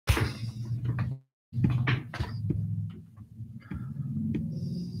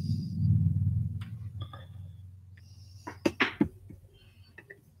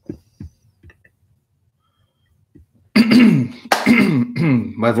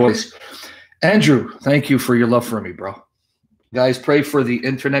my voice. Andrew, thank you for your love for me, bro. Guys, pray for the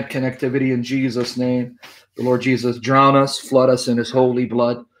internet connectivity in Jesus' name. The Lord Jesus, drown us, flood us in his holy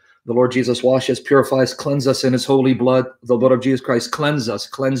blood. The Lord Jesus, wash us, purify us, cleanse us in his holy blood. The blood of Jesus Christ, cleanse us,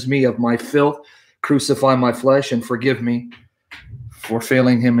 cleanse me of my filth, crucify my flesh, and forgive me for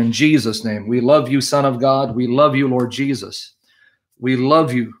failing him in Jesus' name. We love you, Son of God. We love you, Lord Jesus. We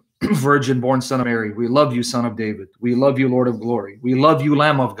love you, virgin-born Son of Mary. We love you, Son of David. We love you, Lord of glory. We love you,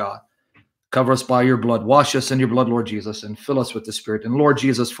 Lamb of God. Cover us by your blood. Wash us in your blood, Lord Jesus, and fill us with the Spirit. And Lord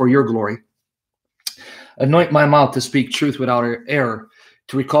Jesus, for your glory, anoint my mouth to speak truth without error,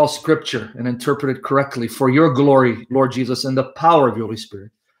 to recall Scripture and interpret it correctly. For your glory, Lord Jesus, and the power of your Holy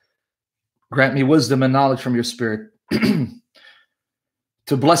Spirit. Grant me wisdom and knowledge from your Spirit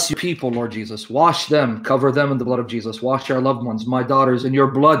to bless your people, Lord Jesus. Wash them, cover them in the blood of Jesus. Wash our loved ones, my daughters, in your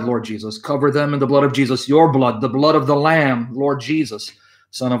blood, Lord Jesus. Cover them in the blood of Jesus, your blood, the blood of the Lamb, Lord Jesus,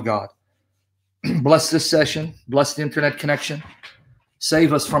 Son of God. Bless this session. Bless the internet connection.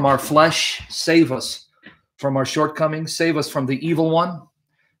 Save us from our flesh. Save us from our shortcomings. Save us from the evil one.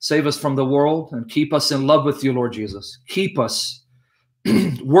 Save us from the world, and keep us in love with you, Lord Jesus. Keep us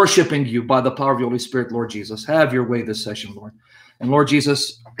worshiping you by the power of your Holy Spirit, Lord Jesus. Have your way this session, Lord. And Lord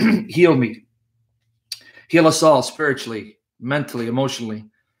Jesus, heal me. Heal us all spiritually, mentally, emotionally,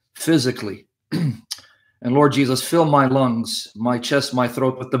 physically. And Lord Jesus, fill my lungs, my chest, my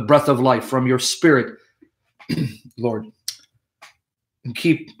throat with the breath of life from your Spirit, Lord. And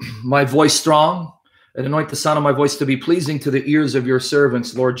keep my voice strong, and anoint the sound of my voice to be pleasing to the ears of your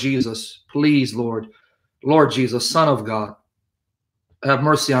servants, Lord Jesus. Please, Lord. Lord Jesus, Son of God, have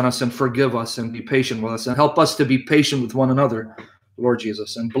mercy on us and forgive us and be patient with us, and help us to be patient with one another, Lord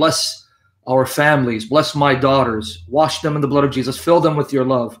Jesus. And bless our families. Bless my daughters. Wash them in the blood of Jesus. Fill them with your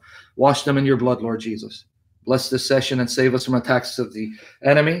love. Wash them in your blood, Lord Jesus. Bless this session and save us from attacks of the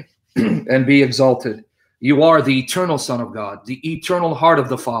enemy and be exalted. You are the eternal Son of God, the eternal heart of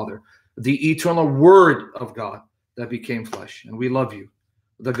the Father, the eternal Word of God that became flesh. And we love you,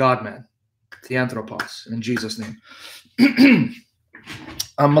 the God-man, the Anthropos, in Jesus' name.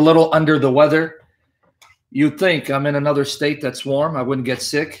 I'm a little under the weather. You'd think I'm in another state that's warm, I wouldn't get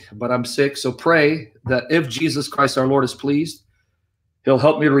sick, but I'm sick. So pray that if Jesus Christ our Lord is pleased, he'll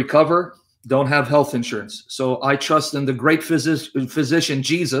help me to recover. Don't have health insurance. So I trust in the great physician,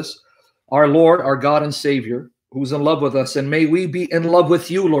 Jesus, our Lord, our God and Savior, who's in love with us. And may we be in love with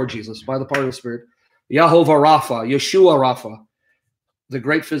you, Lord Jesus, by the power of the Spirit. Yahovah Rapha, Yeshua Rapha, the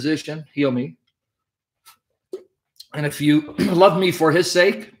great physician, heal me. And if you love me for his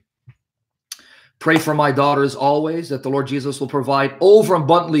sake, pray for my daughters always, that the Lord Jesus will provide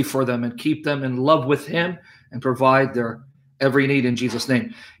overabundantly for them and keep them in love with him and provide their every need in Jesus'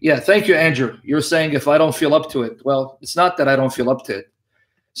 name. Yeah, thank you, Andrew. You're saying if I don't feel up to it. Well, it's not that I don't feel up to it.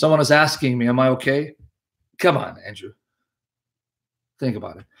 Someone is asking me, am I okay? Come on, Andrew. Think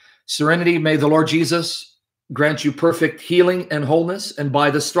about it. Serenity, may the Lord Jesus grant you perfect healing and wholeness. And by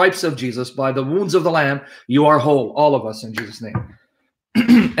the stripes of Jesus, by the wounds of the Lamb, you are whole, all of us, in Jesus'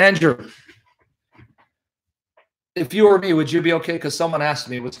 name. Andrew, if you were me, would you be okay? Because someone asked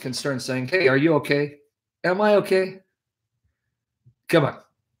me, was concerned, saying, hey, are you okay? Am I okay? Come on.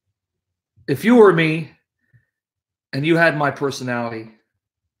 If you were me and you had my personality,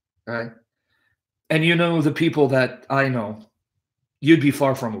 right, and you know the people that I know, you'd be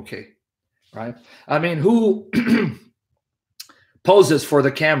far from okay, right? I mean, who poses for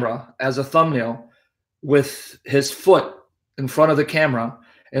the camera as a thumbnail with his foot in front of the camera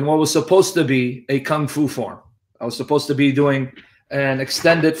in what was supposed to be a kung fu form? I was supposed to be doing an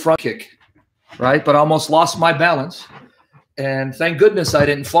extended front kick, right? But I almost lost my balance. And thank goodness I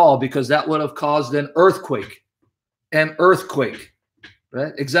didn't fall, because that would have caused an earthquake. An earthquake,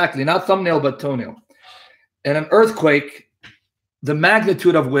 right? Exactly. Not thumbnail, but toenail. And an earthquake, the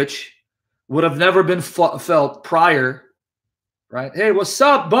magnitude of which would have never been felt prior, right? Hey, what's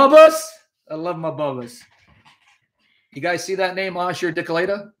up, Bubbas? I love my Bubbas. You guys see that name, Asher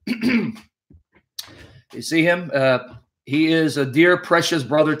Dicoleta? You see him? He is a dear, precious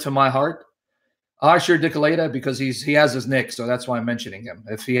brother to my heart. Asher Dicoleta, because he has his nick, so that's why I'm mentioning him.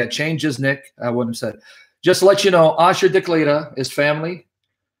 If he had changed his nick, I wouldn't have said it. Just to let you know, Asher Dicoleta is family.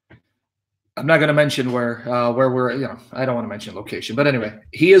 I'm not going to mention where we're, you know, I don't want to mention location. But anyway,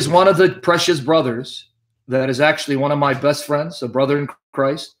 he is one of the precious brothers that is actually one of my best friends, a brother in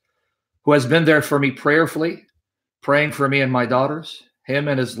Christ, who has been there for me prayerfully, praying for me and my daughters, him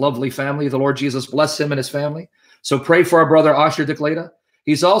and his lovely family. The Lord Jesus bless him and his family. So pray for our brother Asher Dicoleta.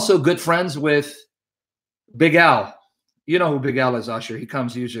 He's also good friends with Big Al. You know who Big Al is, Asher. He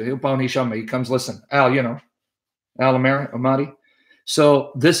comes usually. He comes listen. Al, you know. Al Amati.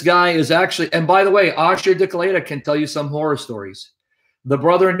 So this guy is actually, and by the way, Asher Dekaleta can tell you some horror stories. The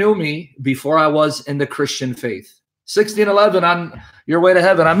brother knew me before I was in the Christian faith. 1611 on your way to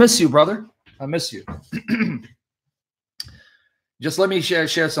heaven. I miss you, brother. I miss you. Just let me share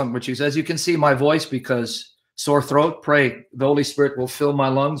something with you. As you can see, my voice, because sore throat, pray the Holy Spirit will fill my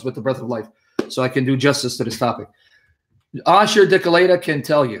lungs with the breath of life so I can do justice to this topic. Asher Dekaleta can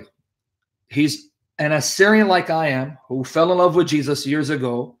tell you. He's an Assyrian like I am, who fell in love with Jesus years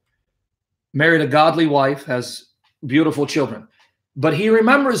ago, married a godly wife, has beautiful children. But he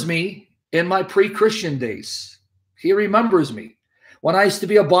remembers me in my pre-Christian days. He remembers me when I used to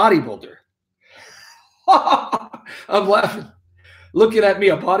be a bodybuilder. I'm laughing. Looking at me,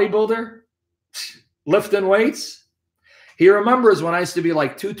 a bodybuilder, lifting weights. He remembers when I used to be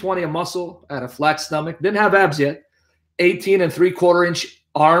like 220 a muscle, had a flat stomach, didn't have abs yet, 18 and 3/4 inch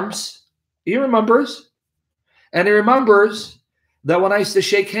arms. He remembers. And he remembers that when I used to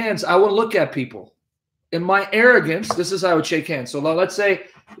shake hands, I wouldn't look at people. In my arrogance, this is how I would shake hands. So let's say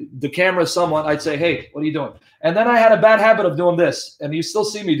the camera is someone, I'd say, hey, what are you doing? And then I had a bad habit of doing this. And you still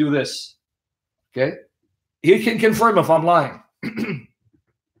see me do this. Okay? He can confirm if I'm lying.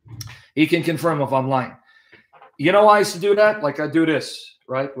 He can confirm if I'm lying. You know why I used to do that? Like I do this,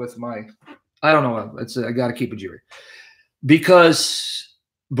 right? With my, I don't know. I got to keep it Jerry. Because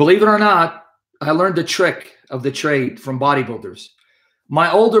believe it or not, I learned the trick of the trade from bodybuilders.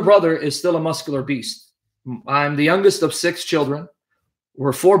 My older brother is still a muscular beast. I'm the youngest of 6 children.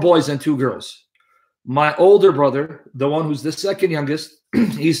 We're 4 boys and 2 girls. My older brother, the one who's the second youngest,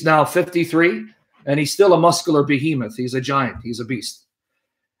 he's now 53, and he's still a muscular behemoth. He's a giant. He's a beast.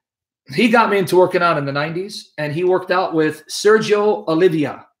 He got me into working out in the 90s, and he worked out with Sergio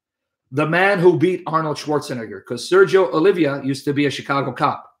Oliva, the man who beat Arnold Schwarzenegger, because Sergio Oliva used to be a Chicago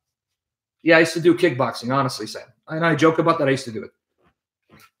cop. Yeah, I used to do kickboxing, honestly, Sam. And I joke about that. I used to do it.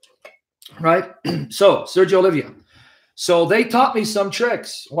 Right? So, Sergio Oliva. So they taught me some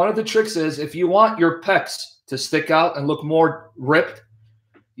tricks. One of the tricks is if you want your pecs to stick out and look more ripped,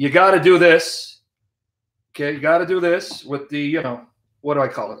 you got to do this. Okay, you got to do this with the, you know, what do I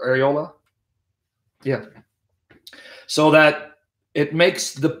call it? Areola? Yeah. So that it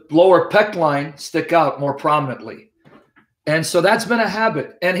makes the lower pec line stick out more prominently. And so that's been a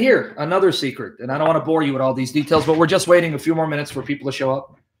habit. And here, another secret. And I don't want to bore you with all these details, but we're just waiting a few more minutes for people to show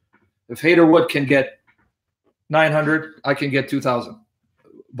up. If Hader Wood can get 900, I can get 2,000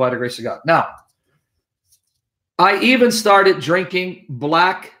 by the grace of God. Now, I even started drinking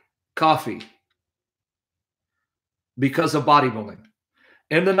black coffee because of bodybuilding.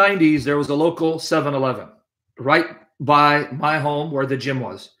 In the 90s, there was a local 7-Eleven right by my home where the gym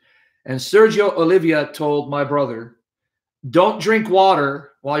was. And Sergio Oliva told my brother, don't drink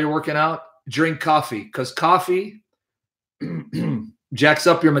water while you're working out, drink coffee, because coffee jacks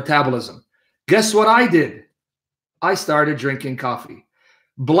up your metabolism. Guess what I did? I started drinking coffee,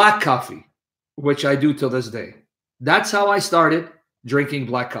 black coffee, which I do till this day. That's how I started drinking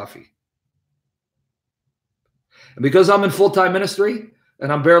black coffee. And because I'm in full-time ministry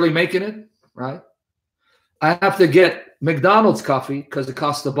and I'm barely making it, right? I have to get McDonald's coffee because it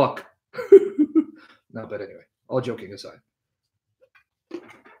costs $1. No, but anyway, all joking aside.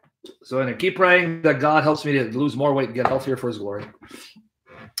 So anyway, keep praying that God helps me to lose more weight and get healthier for his glory.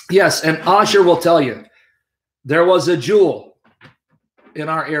 Yes, and Asher will tell you, there was a Jewel in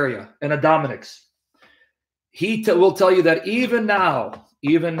our area, in a Dominic's. He will tell you that even now,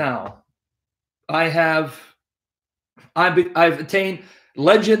 I've attained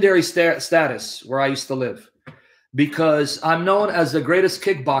legendary status where I used to live because I'm known as the greatest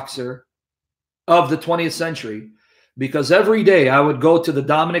kickboxer of the 20th century because every day I would go to the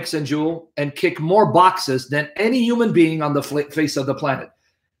Dominic's and Jewel and kick more boxes than any human being on the face of the planet.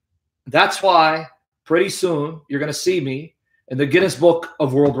 That's why pretty soon you're going to see me in the Guinness Book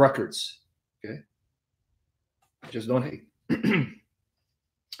of World Records. Okay? Just don't hate.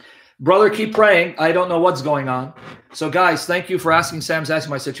 Brother, keep praying. I don't know what's going on. So guys, thank you for asking. Sam's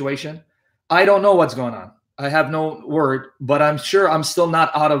asking my situation. I don't know what's going on. I have no word, but I'm sure I'm still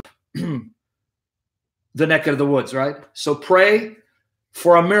not out of the neck of the woods, right? So pray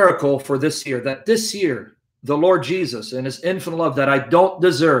for a miracle for this year, that this year, the Lord Jesus in his infinite love that I don't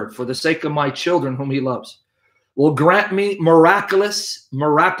deserve for the sake of my children whom he loves will grant me miraculous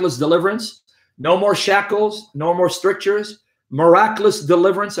deliverance. No more shackles, no more strictures, miraculous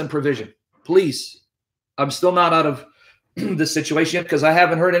deliverance and provision. Please, I'm still not out of this situation because I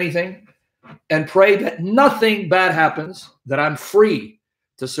haven't heard anything. And pray that nothing bad happens, that I'm free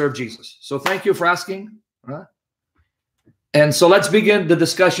to serve Jesus. So thank you for asking. Right? And so let's begin the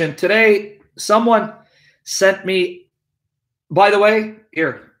discussion. Today, someone sent me By the way,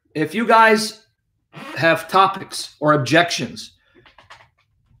 here, if you guys have topics or objections,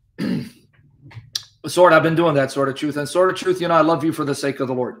 Sword, I've been doing that, Sword of Truth. And Sword of Truth, you know, I love you for the sake of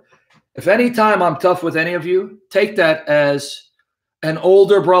the Lord. If any time I'm tough with any of you, take that as an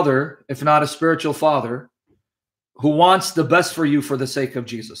older brother, if not a spiritual father, who wants the best for you for the sake of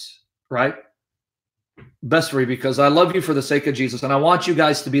Jesus, right? Best for you, because I love you for the sake of Jesus, and I want you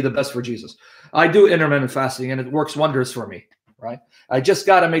guys to be the best for Jesus. I do intermittent fasting, and it works wonders for me, right? I just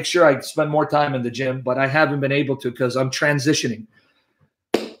got to make sure I spend more time in the gym, but I haven't been able to because I'm transitioning.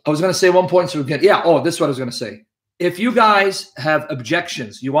 I was going to say one point, so we can, yeah, oh, this is what I was going to say. If you guys have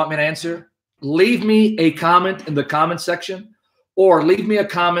objections you want me to answer, leave me a comment in the comment section or leave me a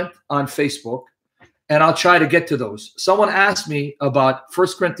comment on Facebook, and I'll try to get to those. Someone asked me about 1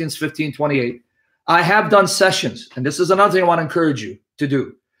 Corinthians 15:28. I have done sessions, and this is another thing I want to encourage you to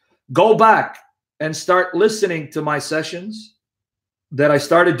do. Go back and start listening to my sessions that I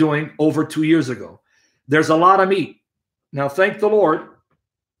started doing over 2 years ago. There's a lot of meat. Now, thank the Lord,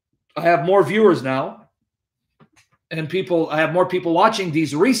 I have more viewers now, and I have more people watching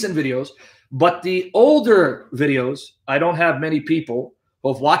these recent videos, but the older videos, I don't have many people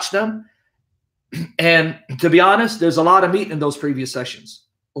who have watched them. And to be honest, there's a lot of meat in those previous sessions,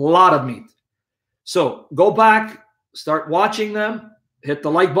 a lot of meat. So go back, start watching them, hit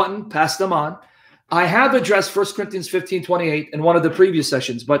the like button, pass them on. I have addressed 1 Corinthians 15:28 in one of the previous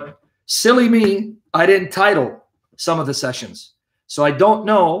sessions, but silly me, I didn't title some of the sessions. So I don't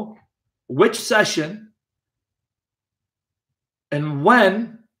know which session and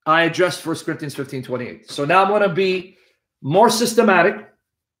when I addressed 1 Corinthians 15:28. So now I'm going to be more systematic.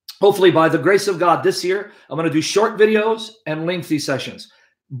 Hopefully, by the grace of God this year, I'm going to do short videos and lengthy sessions.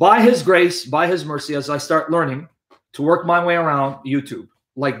 By His grace, by His mercy, as I start learning to work my way around YouTube,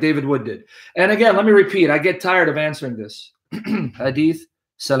 like David Wood did. And again, let me repeat, I get tired of answering this. Hadith,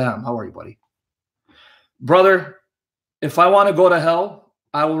 salam. How are you, buddy? Brother, if I want to go to hell,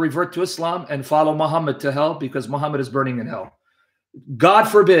 I will revert to Islam and follow Muhammad to hell because Muhammad is burning in hell. God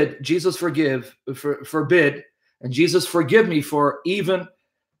forbid, Jesus forbid, and Jesus forgive me for even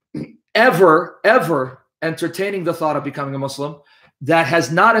ever entertaining the thought of becoming a Muslim. That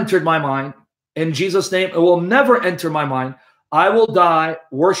has not entered my mind. In Jesus' name, it will never enter my mind. I will die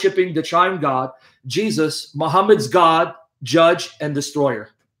worshiping the triune God, Jesus, Muhammad's God, judge, and destroyer.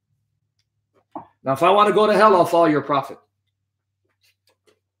 Now, if I want to go to hell, I'll follow your prophet.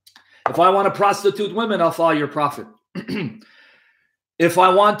 If I want to prostitute women, I'll follow your prophet. If I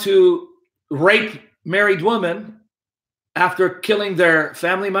want to rape married women after killing their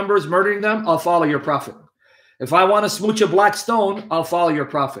family members, murdering them, I'll follow your prophet. If I want to smooch a black stone, I'll follow your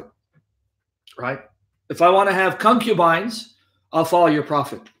prophet, right? If I want to have concubines, I'll follow your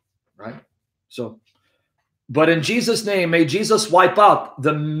prophet, right? So, but in Jesus' name, may Jesus wipe out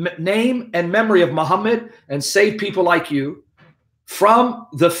the name and memory of Muhammad and save people like you from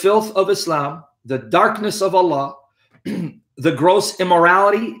the filth of Islam, the darkness of Allah, the gross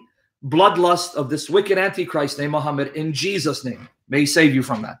immorality, bloodlust of this wicked Antichrist named Muhammad. In Jesus' name, may He save you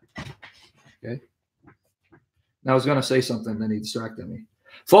from that. Okay. Now I was going to say something, then he distracted me.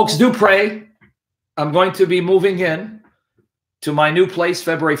 Folks, do pray. I'm going to be moving in to my new place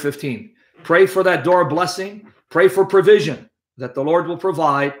February 15th. Pray for that door of blessing. Pray for provision that the Lord will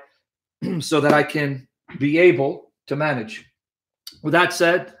provide so that I can be able to manage. With that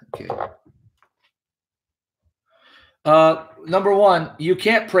said, okay. Number one, you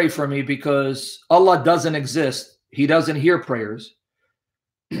can't pray for me because Allah doesn't exist. He doesn't hear prayers.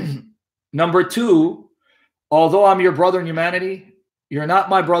 Number two, although I'm your brother in humanity, you're not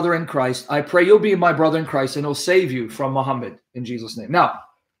my brother in Christ. I pray you'll be my brother in Christ and He'll save you from Muhammad in Jesus' name. Now,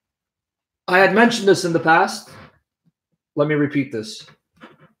 I had mentioned this in the past. Let me repeat this.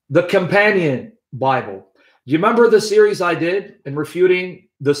 The Companion Bible. Do you remember the series I did in refuting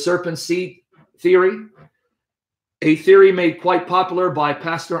the serpent seed theory? A theory made quite popular by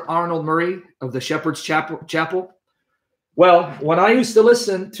Pastor Arnold Murray of the Shepherd's Chapel. Well, when I used to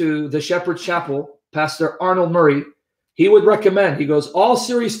listen to the Shepherd's Chapel, Pastor Arnold Murray, he would recommend, he goes, all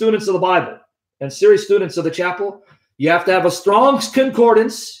serious students of the Bible and serious students of the chapel, you have to have a Strong's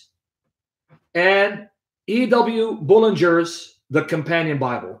Concordance and E.W. Bullinger's The Companion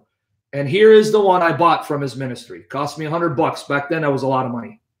Bible. And here is the one I bought from his ministry. It cost me $100. Back then, that was a lot of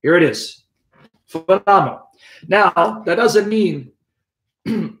money. Here it is. Phenomenal. Now, that doesn't mean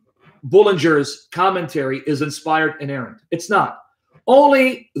Bullinger's commentary is inspired, inerrant. It's not.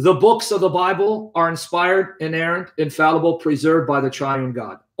 Only the books of the Bible are inspired, inerrant, infallible, preserved by the triune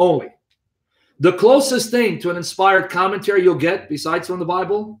God. Only. The closest thing to an inspired commentary you'll get, besides from the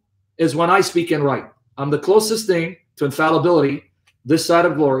Bible, is when I speak and write. I'm the closest thing to infallibility this side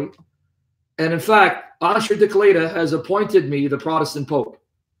of glory. And in fact, Asher de Caleta has appointed me the Protestant Pope.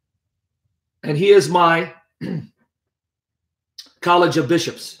 And he is my College of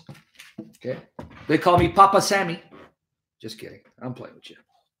Bishops. Okay. They call me Papa Sammy. Just kidding. I'm playing with you.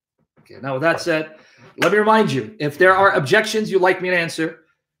 Okay. Now, with that said, let me remind you, if there are objections you'd like me to answer,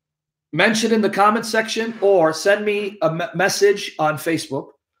 mention in the comment section or send me a message on Facebook.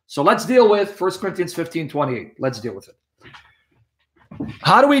 So let's deal with 1 Corinthians 15:28. Let's deal with it.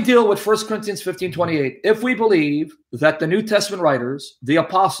 How do we deal with 1 Corinthians 15:28 if we believe that the New Testament writers, the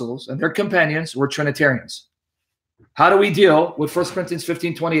apostles, and their companions were Trinitarians? How do we deal with 1 Corinthians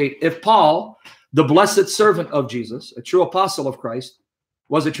 15:28 if Paul, the blessed servant of Jesus, a true apostle of Christ,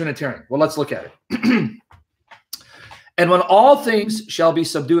 was a Trinitarian? Well, let's look at it. And when all things shall be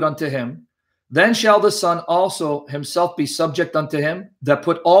subdued unto him, then shall the Son also himself be subject unto him that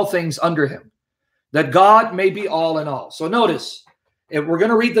put all things under him, that God may be all in all. So notice, if we're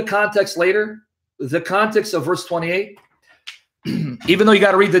going to read the context later, the context of verse 28, even though you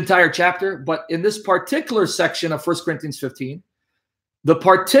got to read the entire chapter, but in this particular section of 1 Corinthians 15, the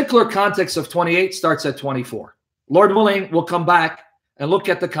particular context of 28 starts at 24. Lord willing, we'll come back and look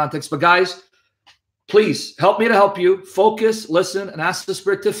at the context. But guys, please help me to help you. Focus, listen, and ask the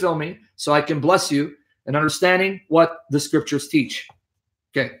Spirit to fill me so I can bless you in understanding what the scriptures teach.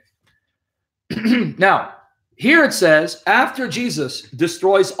 Okay. Now, here it says, after Jesus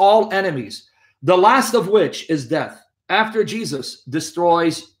destroys all enemies, the last of which is death. After Jesus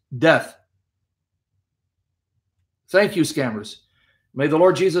destroys death. Thank you, scammers. May the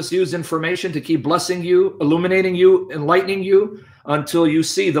Lord Jesus use information to keep blessing you, illuminating you, enlightening you until you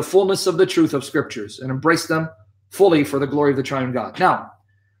see the fullness of the truth of scriptures and embrace them fully for the glory of the triune God. Now,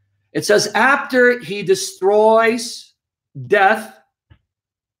 it says after he destroys death,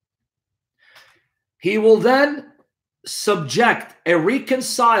 he will then subject a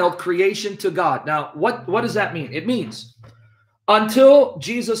reconciled creation to God. Now, what does that mean? It means until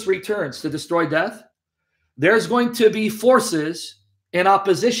Jesus returns to destroy death, there's going to be forces in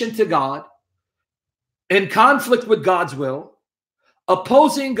opposition to God, in conflict with God's will,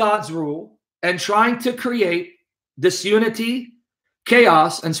 opposing God's rule, and trying to create disunity,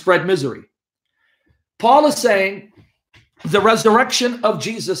 chaos, and spread misery. Paul is saying the resurrection of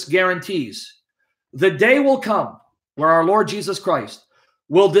Jesus guarantees the day will come where our Lord Jesus Christ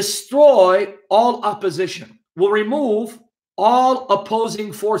will destroy all opposition, will remove all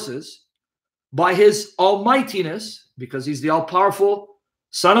opposing forces by his almightiness, because he's the all-powerful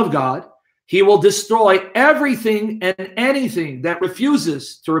Son of God. He will destroy everything and anything that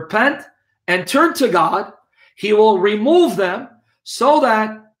refuses to repent and turn to God. He will remove them so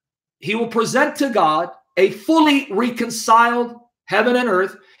that he will present to God a fully reconciled heaven and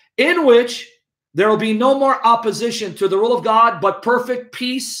earth in which there will be no more opposition to the rule of God, but perfect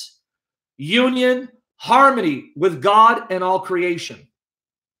peace, union, harmony with God and all creation.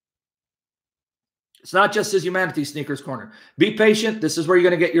 It's not just his humanity, Sneakers Corner. Be patient. This is where you're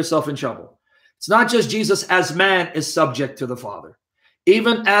going to get yourself in trouble. It's not just Jesus as man is subject to the Father.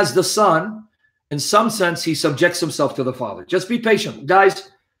 Even as the Son, in some sense, he subjects himself to the Father. Just be patient.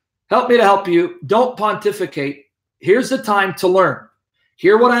 Guys, help me to help you. Don't pontificate. Here's the time to learn.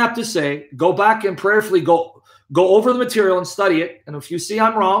 Hear what I have to say. Go back and prayerfully go over the material and study it. And if you see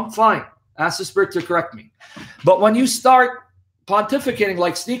I'm wrong, fine. Ask the Spirit to correct me. But when you start pontificating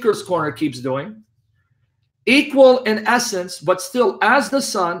like Sneakers Corner keeps doing, equal in essence, but still as the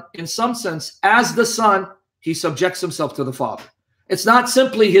Son, in some sense, as the Son, he subjects himself to the Father. It's not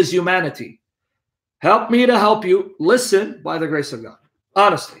simply his humanity. Help me to help you. Listen by the grace of God.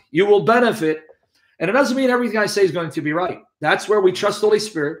 Honestly, you will benefit. And it doesn't mean everything I say is going to be right. That's where we trust the Holy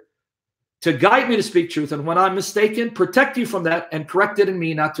Spirit to guide me to speak truth. And when I'm mistaken, protect you from that and correct it in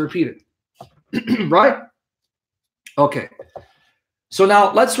me not to repeat it. Right? Okay. So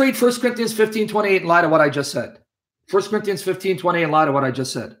now let's read 1 Corinthians 15:28 in light of what I just said. 1 Corinthians 15:28 in light of what I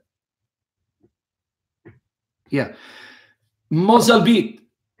just said. Yeah. Mozalbit,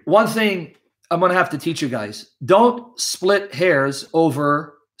 one thing I'm going to have to teach you guys. Don't split hairs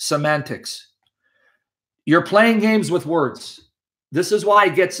over semantics. You're playing games with words. This is why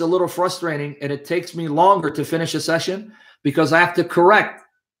it gets a little frustrating and it takes me longer to finish a session because I have to correct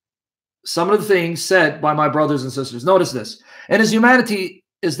some of the things said by my brothers and sisters. Notice this. And his humanity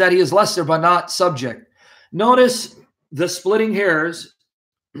is that he is lesser but not subject. Notice the splitting hairs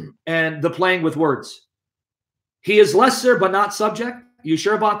and the playing with words. He is lesser but not subject. You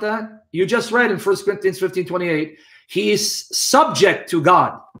sure about that? You just read in 1 Corinthians 15:28. He is subject to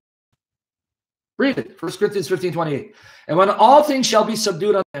God. Read it. 1 Corinthians 15:28. And when all things shall be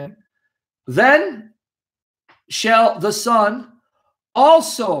subdued unto him, then shall the Son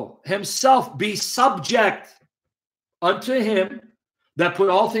also himself be subject unto him that put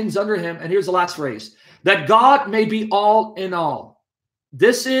all things under him. And here's the last phrase, that God may be all in all.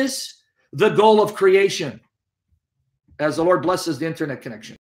 This is the goal of creation. As the Lord blesses the internet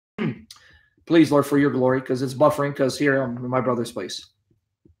connection. Please, Lord, for your glory, because it's buffering, because here I'm in my brother's place.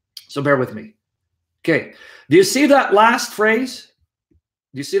 So bear with me. Okay. Do you see that last phrase?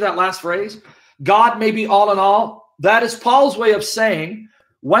 Do you see that last phrase? God may be all in all. That is Paul's way of saying,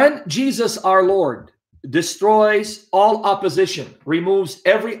 when Jesus our Lord destroys all opposition, removes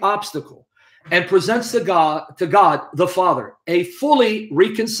every obstacle, and presents to God the Father a fully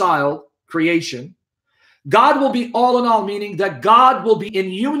reconciled creation, God will be all in all, meaning that God will be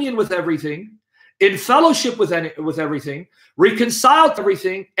in union with everything, in fellowship with everything, reconciled to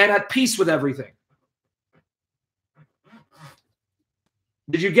everything, and at peace with everything.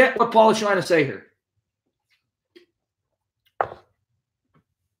 Did you get what Paul is trying to say here?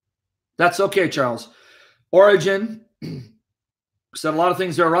 That's okay, Charles. Origen said a lot of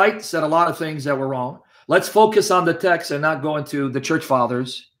things that are right, said a lot of things that were wrong. Let's focus on the text and not go into the church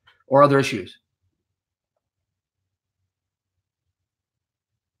fathers or other issues.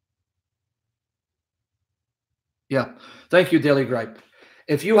 Yeah. Thank you, Daily Gripe.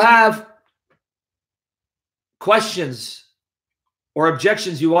 If you have questions or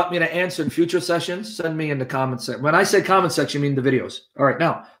objections you want me to answer in future sessions, send me in the comment section. When I say comment section, I mean the videos. All right,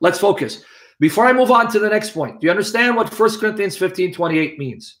 now let's focus. Before I move on to the next point, do you understand what 1 Corinthians 15:28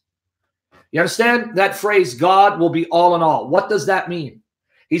 means? You understand that phrase, God will be all in all. What does that mean?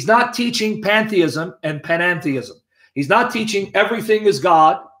 He's not teaching pantheism and panentheism. He's not teaching everything is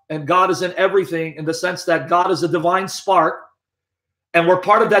God and God is in everything, in the sense that God is a divine spark and we're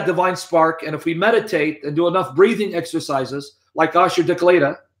part of that divine spark. And if we meditate and do enough breathing exercises, like Asher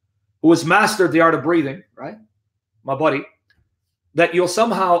Decleta, who has mastered the art of breathing, right? My buddy, that you'll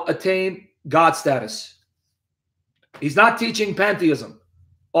somehow attain God status. He's not teaching pantheism,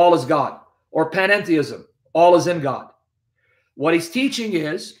 all is God, or panentheism, all is in God. What he's teaching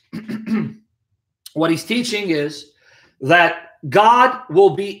is, that God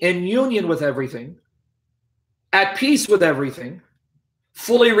will be in union with everything, at peace with everything,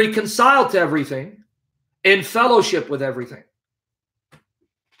 fully reconciled to everything, in fellowship with everything.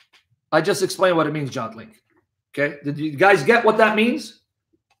 I just explained what it means, John Link. Okay? Did you guys get what that means?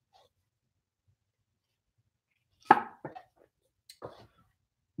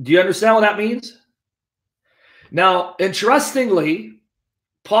 Do you understand what that means? Now, interestingly,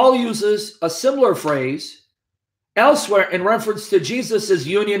 Paul uses a similar phrase elsewhere in reference to Jesus'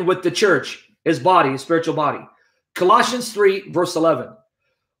 union with the church, his body, his spiritual body. Colossians 3, verse 11.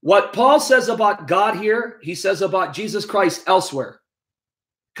 What Paul says about God here, he says about Jesus Christ elsewhere.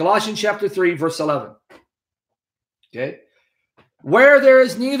 Colossians chapter 3, verse 11. Okay. Where there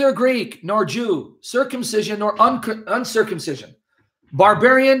is neither Greek nor Jew, circumcision nor uncircumcision,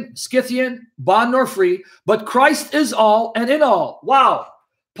 barbarian, Scythian, bond nor free, but Christ is all and in all. Wow.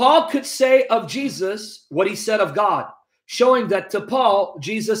 Paul could say of Jesus what he said of God, showing that to Paul,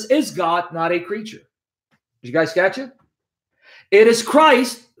 Jesus is God, not a creature. Did you guys catch it? It is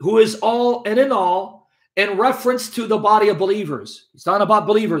Christ who is all and in all in reference to the body of believers. It's not about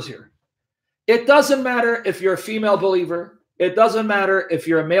believers here. It doesn't matter if you're a female believer. It doesn't matter if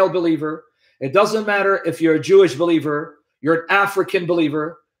you're a male believer. It doesn't matter if you're a Jewish believer. You're an African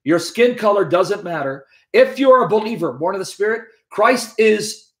believer. Your skin color doesn't matter. If you're a believer, born of the Spirit, Christ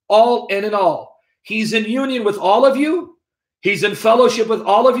is all and in all. He's in union with all of you. He's in fellowship with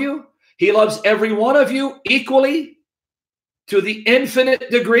all of you. He loves every one of you equally to the infinite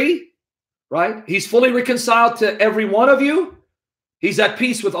degree, right? He's fully reconciled to every one of you. He's at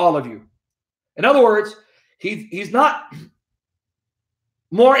peace with all of you. In other words, he's not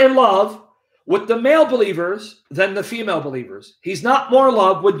more in love with the male believers than the female believers. He's not more in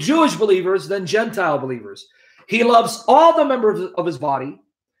love with Jewish believers than Gentile believers. He loves all the members of his body.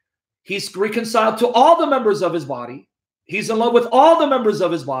 He's reconciled to all the members of his body. He's in love with all the members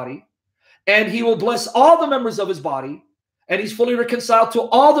of his body. And he will bless all the members of his body. And he's fully reconciled to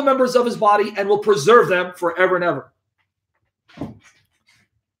all the members of his body and will preserve them forever and ever.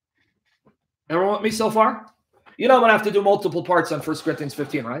 Everyone with me so far? You know I'm going to have to do multiple parts on 1 Corinthians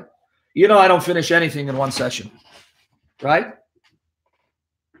 15, right? You know I don't finish anything in one session, right?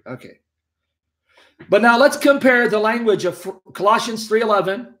 Okay. But now let's compare the language of Colossians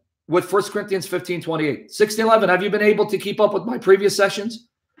 3:11 with 1 Corinthians 15:28. 16:11, have you been able to keep up with my previous sessions?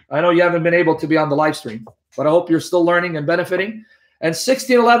 I know you haven't been able to be on the live stream, but I hope you're still learning and benefiting. And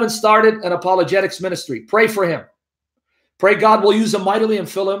 16:11 started an apologetics ministry. Pray for him. Pray God will use him mightily and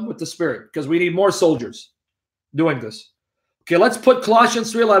fill him with the Spirit, because we need more soldiers. doing this. Okay, let's put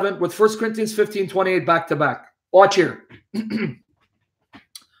Colossians 3:11 with 1 Corinthians 15:28 back to back. Watch here.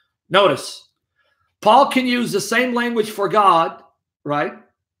 Notice, Paul can use the same language for God, right?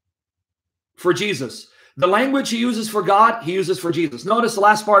 For Jesus. The language he uses for God, he uses for Jesus. Notice the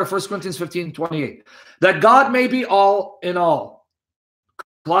last part of 1 Corinthians 15:28. That God may be all in all.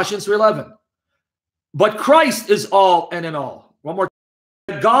 Colossians 3:11. But Christ is all and in all. One more time.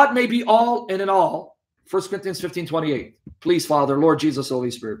 That God may be all and in all. 1 Corinthians 15:28. Please, Father, Lord Jesus,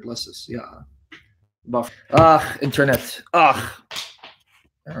 Holy Spirit, bless us. Yeah. Internet. All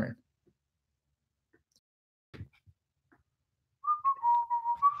right.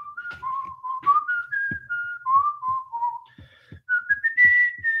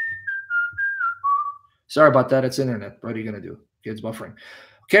 Sorry about that. It's internet. What are you going to do? It's buffering.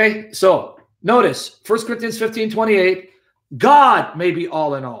 Okay, so notice 1 Corinthians 15:28. God may be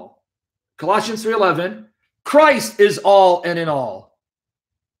all in all. Colossians 3:11. Christ is all and in all.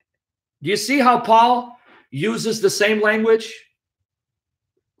 Do you see how Paul uses the same language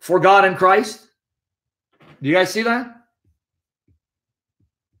for God and Christ? Do you guys see that?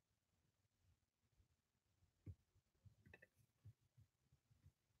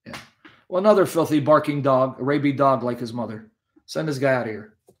 Yeah. Well, another filthy barking dog, a rabid dog like his mother. Send this guy out of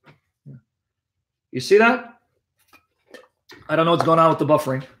here. You see that? I don't know what's going on with the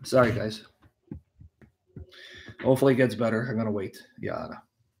buffering. Sorry, guys. Hopefully it gets better. I'm going to wait. Yeah,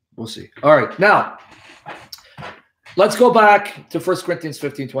 we'll see. All right. Now, let's go back to 1 Corinthians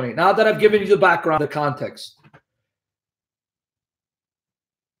 15:28. Now that I've given you the background, the context.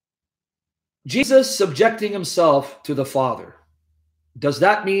 Jesus subjecting himself to the Father. Does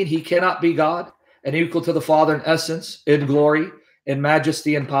that mean he cannot be God and equal to the Father in essence, in glory, in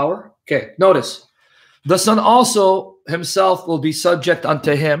majesty, and power? Okay, notice. The Son also himself will be subject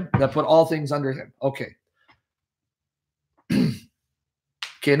unto him that put all things under him. Okay.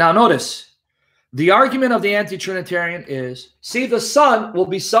 Okay, now notice. The argument of the anti-Trinitarian is, see, the Son will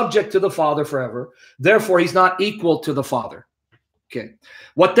be subject to the Father forever. Therefore, he's not equal to the Father. Okay.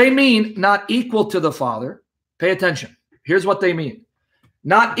 What they mean, not equal to the Father, pay attention. Here's what they mean.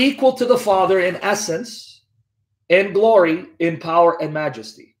 Not equal to the Father in essence, in glory, in power, and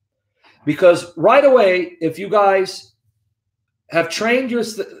majesty. Because right away, if you guys have trained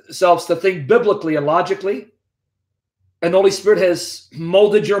yourselves to think biblically and logically, and the Holy Spirit has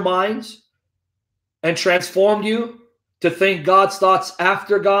molded your minds and transformed you to think God's thoughts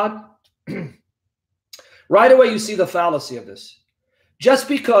after God, right away you see the fallacy of this. Just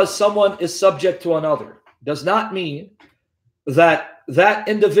because someone is subject to another does not mean that that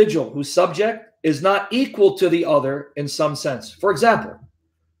individual who's subject is not equal to the other in some sense. For example,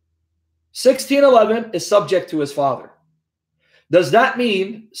 1611 is subject to his father. Does that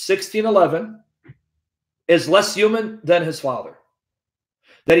mean 1611 is less human than his father?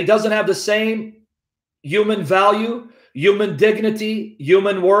 That he doesn't have the same human value, human dignity,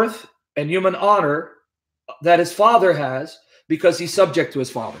 human worth, and human honor that his father has because he's subject to his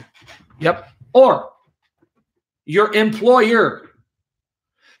father? Yep. Or your employer.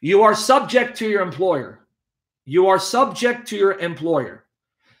 You are subject to your employer. You are subject to your employer.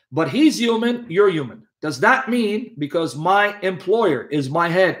 But he's human, you're human. Does that mean because my employer is my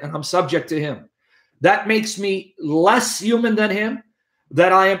head and I'm subject to him, that makes me less human than him?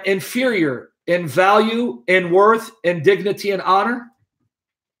 That I am inferior in value, in worth, in dignity, and honor?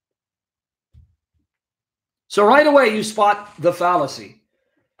 So right away you spot the fallacy.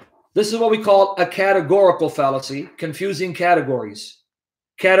 This is what we call a categorical fallacy, confusing categories.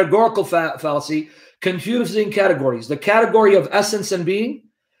 Categorical fallacy, confusing categories. The category of essence and being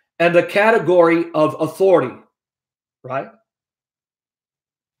and the category of authority, right?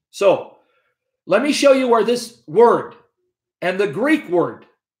 So let me show you where this word and the Greek word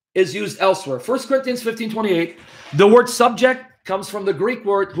is used elsewhere. 1 Corinthians 15:28, the word subject comes from the Greek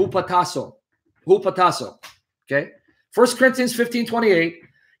word hupotasso. Hupotasso, okay? 1 Corinthians 15:28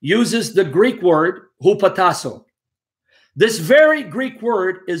 uses the Greek word hupotasso. This very Greek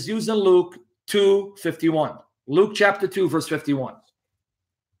word is used in Luke 2:51. Luke chapter 2, verse 51.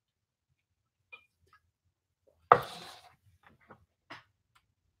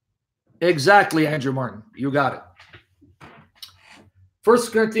 Exactly, Andrew Martin. You got it.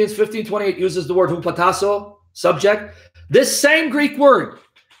 1 Corinthians 15:28 uses the word hupotasso, subject. This same Greek word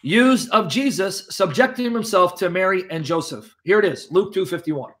used of Jesus subjecting himself to Mary and Joseph. Here it is, Luke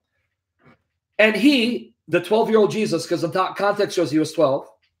 2:51. And he, the 12-year-old Jesus, because the context shows he was 12,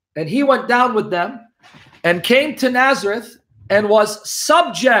 and he went down with them and came to Nazareth and was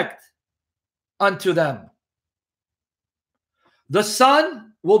subject unto them. The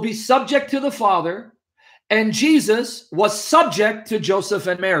Son will be subject to the Father, And Jesus was subject to Joseph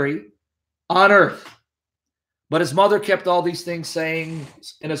and Mary on earth. But his mother kept all these things saying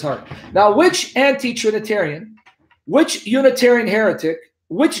in his heart. Now, which anti-Trinitarian, which Unitarian heretic,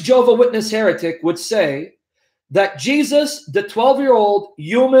 which Jehovah's Witness heretic would say that Jesus, the 12-year-old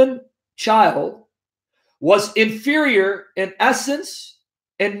human child, was inferior in essence,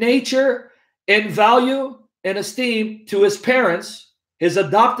 in nature, in value, in esteem to his parents, his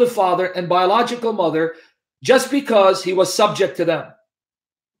adoptive father and biological mother, just because he was subject to them?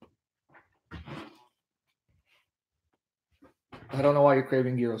 I don't know why you're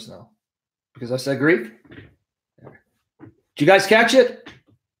craving gyros now. Because I said Greek? Did you guys catch it?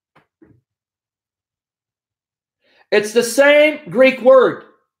 It's the same Greek word.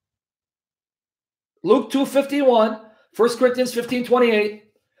 Luke 2:51, 1 Corinthians 15:28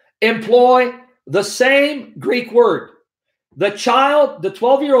 employ the same Greek word. The child, the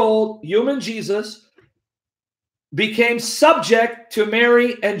 12-year-old human Jesus, became subject to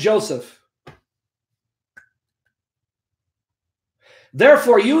Mary and Joseph.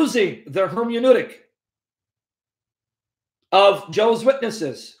 Therefore, using the hermeneutic of Jehovah's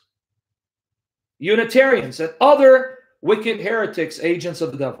Witnesses, Unitarians, and other wicked heretics, agents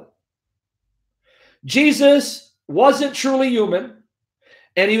of the devil, Jesus wasn't truly human,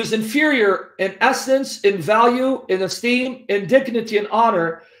 and he was inferior in essence, in value, in esteem, in dignity, and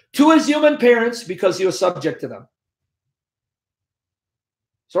honor to his human parents because he was subject to them.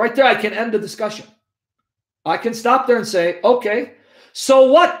 So right there, I can end the discussion. I can stop there and say, okay,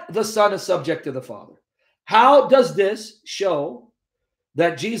 so what? The Son is subject to the Father. How does this show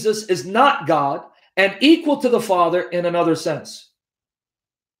that Jesus is not God and equal to the Father in another sense?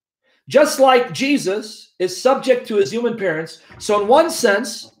 Just like Jesus is subject to his human parents, so in one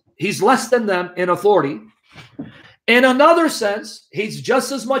sense, he's less than them in authority. In another sense, he's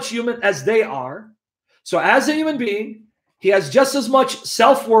just as much human as they are. So as a human being, he has just as much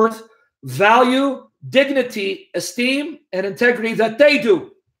self-worth, value, dignity, esteem, and integrity that they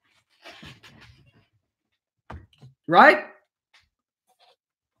do. Right?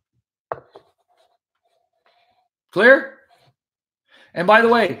 Clear? And by the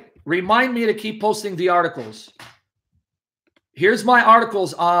way, remind me to keep posting the articles. Here's my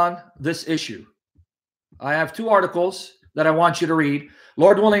articles on this issue. I have 2 articles that I want you to read.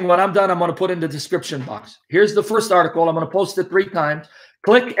 Lord willing, when I'm done, I'm going to put in the description box. Here's the first article. I'm going to post it 3 times.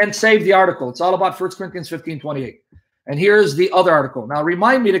 Click and save the article. It's all about 1 Corinthians 15:28. And here's the other article. Now,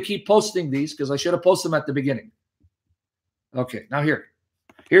 remind me to keep posting these because I should have posted them at the beginning. Okay, now here.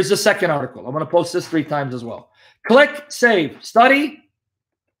 Here's the second article. I'm going to post this 3 times as well. Click, save, study,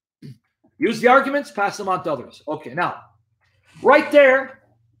 use the arguments, pass them on to others. Okay, now, right there,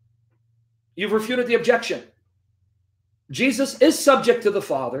 you've refuted the objection. Jesus is subject to the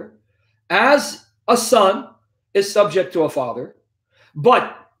Father as a son is subject to a father,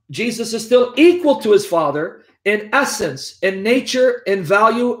 but Jesus is still equal to his Father in essence, in nature, in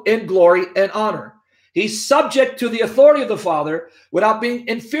value, in glory, and honor. He's subject to the authority of the Father without being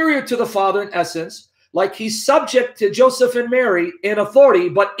inferior to the Father in essence, like he's subject to Joseph and Mary in authority,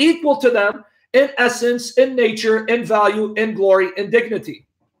 but equal to them in essence, in nature, in value, in glory, in dignity.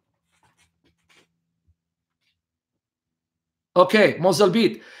 Okay,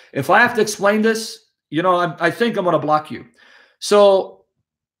 Mozalbit, if I have to explain this, you know, I think I'm going to block you. So,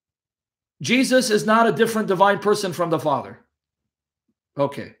 Jesus is not a different divine person from the Father.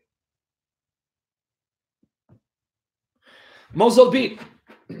 Okay. Mozalbit,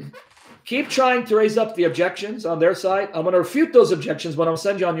 keep trying to raise up the objections on their side. I'm going to refute those objections, but I'll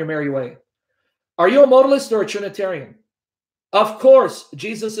send you on your merry way. Are you a modalist or a Trinitarian? Of course,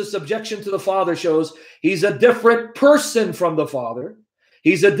 Jesus' subjection to the Father shows he's a different person from the Father.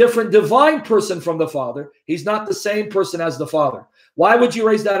 He's a different divine person from the Father. He's not the same person as the Father. Why would you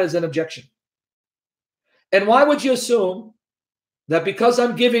raise that as an objection? And why would you assume that because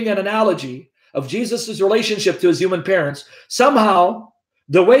I'm giving an analogy of Jesus' relationship to his human parents, somehow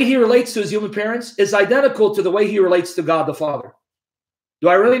the way he relates to his human parents is identical to the way he relates to God the Father? Do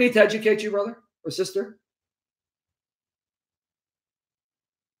I really need to educate you, brother or sister?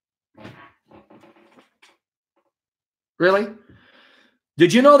 Really?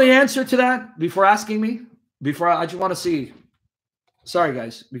 Did you know the answer to that before asking me? I just want to see. Sorry,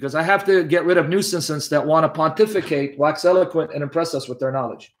 guys, because I have to get rid of nuisances that want to pontificate, wax eloquent, and impress us with their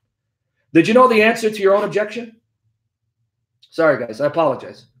knowledge. Did you know the answer to your own objection? Sorry, guys, I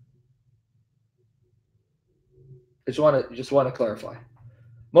apologize. I just want to clarify.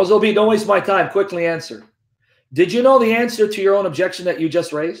 Mozalbi, don't waste my time. Quickly answer. Did you know the answer to your own objection that you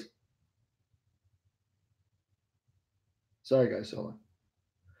just raised? Sorry, guys, hold on.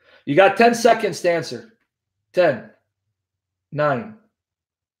 You got 10 seconds to answer. 10, 9,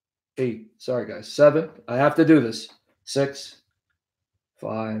 8. Sorry, guys. 7. I have to do this. 6,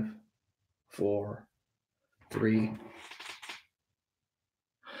 5, 4, 3.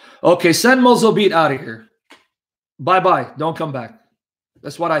 Okay, send Mozobit out of here. Bye-bye. Don't come back.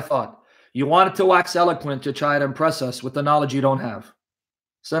 That's what I thought. You wanted to wax eloquent to try to impress us with the knowledge you don't have.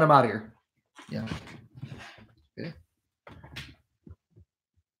 Send him out of here. Yeah. Okay.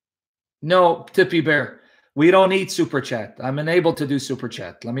 No, Tippy Bear. We don't need Super Chat. I'm unable to do Super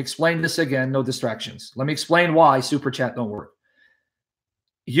Chat. Let me explain this again. No distractions. Let me explain why Super Chat don't work.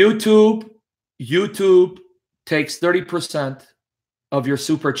 YouTube takes 30% of your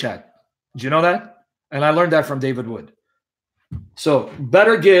Super Chat. Do you know that? And I learned that from David Wood. So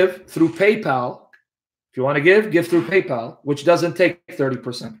better give through PayPal. If you want to give through PayPal, which doesn't take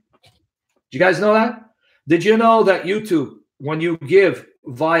 30%. Do you guys know that? Did you know that YouTube, when you give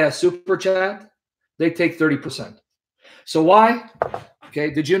via Super Chat, they take 30%? So why?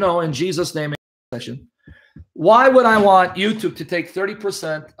 Okay, did you know, in Jesus' name session, why would I want YouTube to take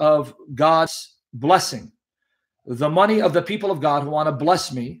 30% of God's blessing? The money of the people of God who want to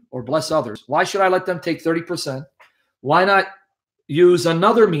bless me or bless others. Why should I let them take 30%? Why not use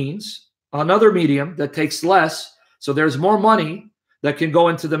another means, another medium that takes less, so there's more money that can go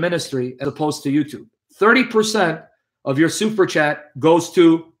into the ministry as opposed to YouTube? 30% of your Super Chat goes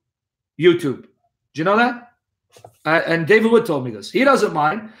to YouTube. Do you know that? And David Wood told me this. He doesn't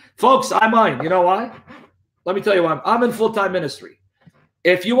mind. Folks, I mind. You know why? Let me tell you why. I'm in full-time ministry.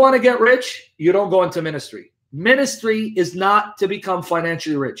 If you want to get rich, you don't go into ministry. Ministry is not to become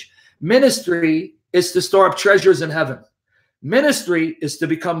financially rich. Ministry is to store up treasures in heaven. Ministry is to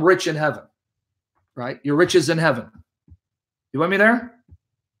become rich in heaven, right? Your riches in heaven. You want me there?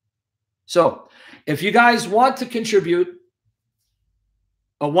 So if you guys want to contribute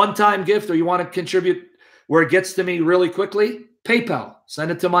a one-time gift, or you want to contribute where it gets to me really quickly, PayPal. Send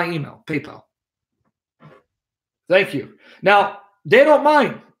it to my email, PayPal. Thank you. Now, they don't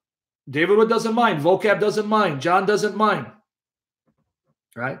mind. David Wood doesn't mind. Vocab doesn't mind. John doesn't mind.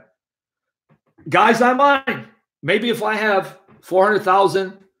 Right? Guys, I mind. Maybe if I have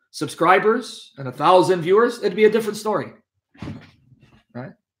 400,000 subscribers and 1,000 viewers, it'd be a different story.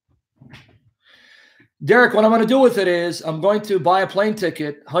 Right? Derek, what I'm going to do with it is I'm going to buy a plane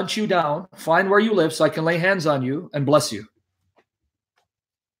ticket, hunt you down, find where you live so I can lay hands on you and bless you.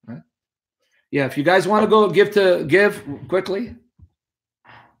 Right? Yeah, if you guys want to go give quickly.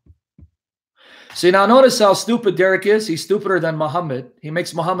 See, now notice how stupid Derek is. He's stupider than Muhammad. He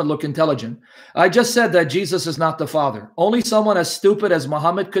makes Muhammad look intelligent. I just said that Jesus is not the Father. Only someone as stupid as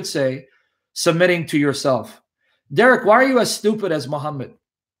Muhammad could say, submitting to yourself. Derek, why are you as stupid as Muhammad?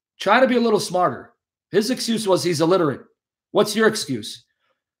 Try to be a little smarter. His excuse was he's illiterate. What's your excuse?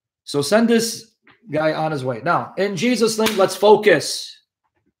 So send this guy on his way. Now, in Jesus' name, let's focus.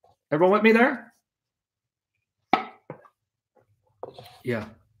 Everyone with me there? Yeah.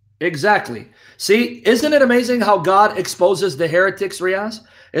 Exactly. See, isn't it amazing how God exposes the heretics, Riaz?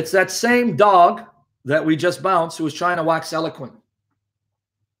 It's that same dog that we just bounced who was trying to wax eloquent.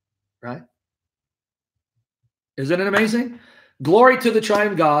 Right? Isn't it amazing? Glory to the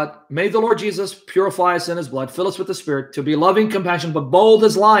triune God. May the Lord Jesus purify us in his blood, fill us with the Spirit, to be loving, compassionate, but bold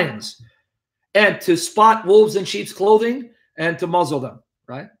as lions, and to spot wolves in sheep's clothing and to muzzle them.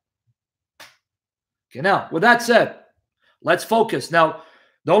 Right? Okay, now, with that said, let's focus. Now,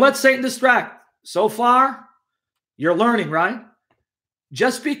 don't let Satan distract. So far, you're learning, right?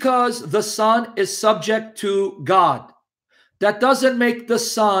 Just because the Son is subject to God, that doesn't make the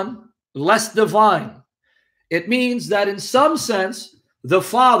Son less divine. It means that in some sense, the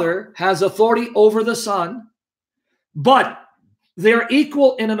Father has authority over the Son, but they're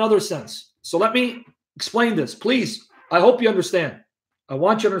equal in another sense. So let me explain this. Please, I hope you understand. I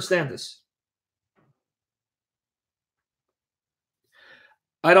want you to understand this.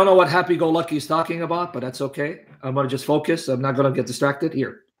 I don't know what happy-go-lucky is talking about, but that's okay. I'm going to just focus. I'm not going to get distracted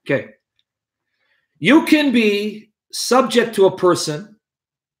here. Okay. You can be subject to a person,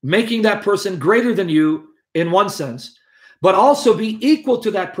 making that person greater than you in one sense, but also be equal to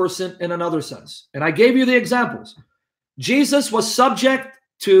that person in another sense. And I gave you the examples. Jesus was subject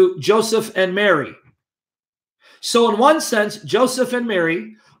to Joseph and Mary. So in one sense, Joseph and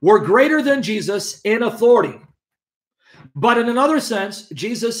Mary were greater than Jesus in authority. But in another sense,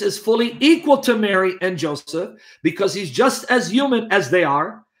 Jesus is fully equal to Mary and Joseph because he's just as human as they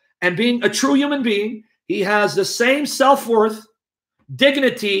are. And being a true human being, he has the same self-worth,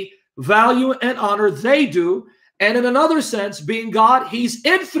 dignity, value, and honor they do. And in another sense, being God, he's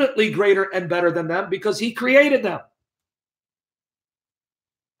infinitely greater and better than them because he created them.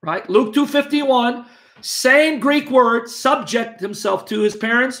 Right? Luke 2:51, Same Greek word, subject himself to his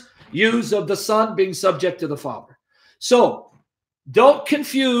parents, use of the Son being subject to the Father. So don't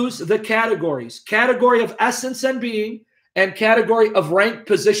confuse the categories. Category of essence and being, and category of rank,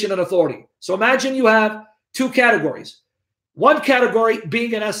 position, and authority. So imagine you have two categories. One category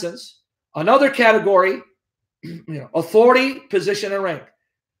being in essence, another category, authority, position, and rank.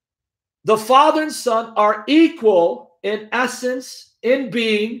 The Father and Son are equal in essence, in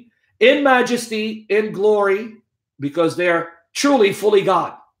being, in majesty, in glory, because they are truly fully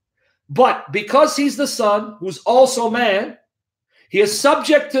God. But because he's the Son, who's also man, he is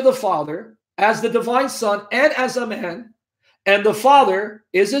subject to the Father as the divine Son and as a man, and the Father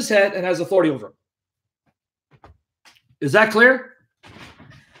is his head and has authority over him. Is that clear?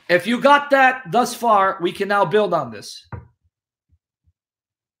 If you got that thus far, we can now build on this.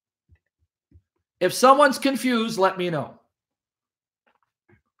 If someone's confused, let me know.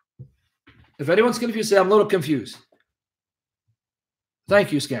 If anyone's confused, say, I'm a little confused.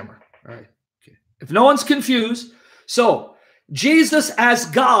 Thank you, scammer. All right. Okay. If no one's confused, so Jesus as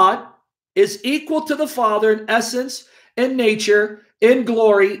God is equal to the Father in essence, in nature, in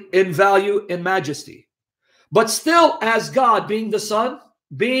glory, in value, in majesty. But still as God, being the Son,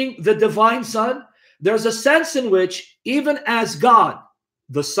 being the divine Son, there's a sense in which even as God,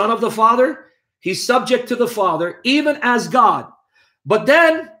 the Son of the Father, he's subject to the Father, even as God. But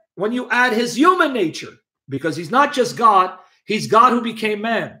then when you add his human nature, because he's not just God, he's God who became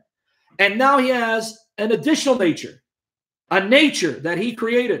man. And now he has an additional nature, a nature that he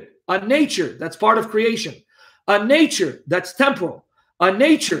created, a nature that's part of creation, a nature that's temporal, a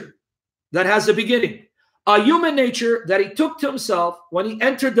nature that has a beginning, a human nature that he took to himself when he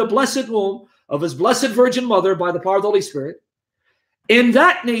entered the blessed womb of his blessed Virgin Mother by the power of the Holy Spirit. In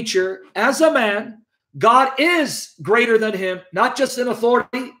that nature, as a man, God is greater than him, not just in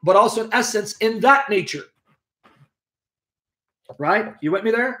authority, but also in essence in that nature. Right? You with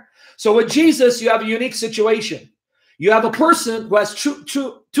me there? So with Jesus, you have a unique situation. You have a person who has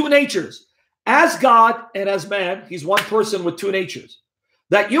two natures. As God and as man, he's one person with two natures.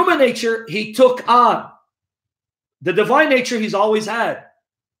 That human nature, he took on. The divine nature, he's always had.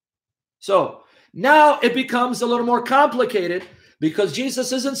 So now it becomes a little more complicated because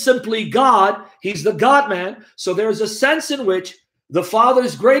Jesus isn't simply God, he's the God-man. So there's a sense in which the Father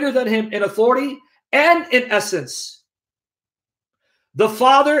is greater than him in authority and in essence. The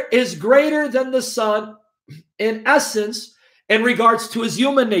Father is greater than the Son in essence in regards to his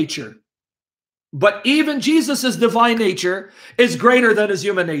human nature. But even Jesus's divine nature is greater than his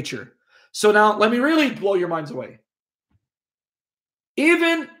human nature. So now let me really blow your minds away.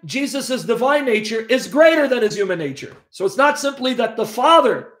 Even Jesus's divine nature is greater than his human nature. So it's not simply that the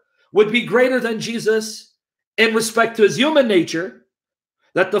Father would be greater than Jesus in respect to his human nature,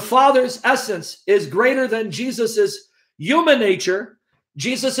 that the Father's essence is greater than Jesus's human nature.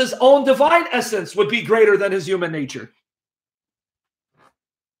 Jesus's own divine essence would be greater than his human nature.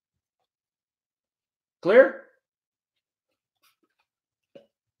 Clear?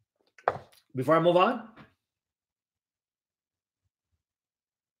 Before I move on.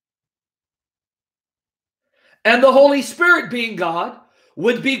 And the Holy Spirit, being God,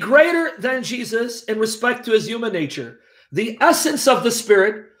 would be greater than Jesus in respect to his human nature. The essence of the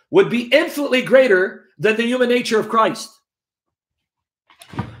Spirit would be infinitely greater than the human nature of Christ.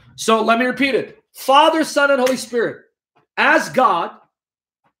 So let me repeat it. Father, Son, and Holy Spirit, as God,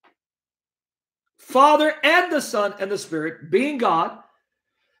 Father and the Son and the Spirit, being God,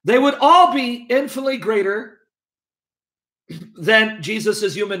 they would all be infinitely greater than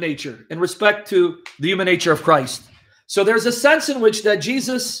Jesus's human nature in respect to the human nature of Christ. So there's a sense in which that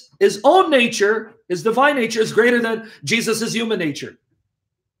Jesus, his own nature, his divine nature is greater than Jesus's human nature.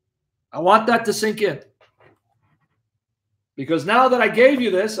 I want that to sink in. Because now that I gave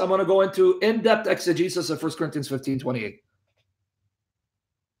you this, I'm going to go into in-depth exegesis of 1 Corinthians 15:28.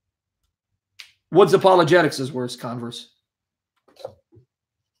 Wood's apologetics is worse, converse.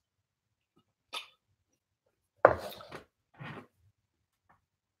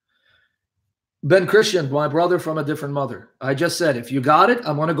 Ben Christian, my brother from a different mother. I just said, if you got it,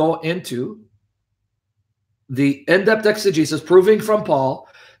 I'm going to go into the in-depth exegesis, proving from Paul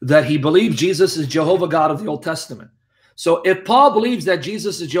that he believed Jesus is Jehovah God of the Old Testament. So if Paul believes that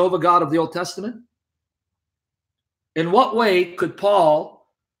Jesus is Jehovah God of the Old Testament, in what way could Paul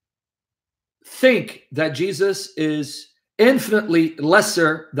think that Jesus is infinitely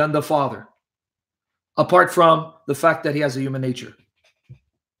lesser than the Father, apart from the fact that he has a human nature?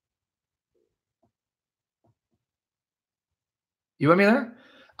 You with me there?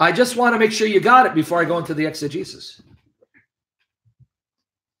 I just want to make sure you got it before I go into the exegesis.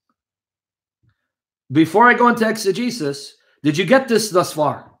 before I go into exegesis, did you get this thus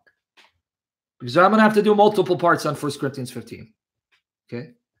far? Because I'm going to have to do multiple parts on 1 Corinthians 15.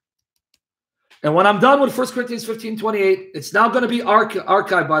 Okay? And when I'm done with 1 Corinthians 15:28, it's now going to be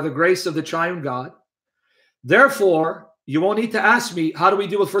archived by the grace of the triune God. Therefore, you won't need to ask me, how do we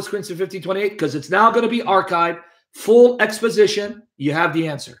deal with 1 Corinthians 15:28? Because it's now going to be archived, full exposition. You have the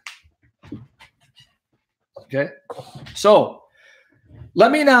answer. Okay? So,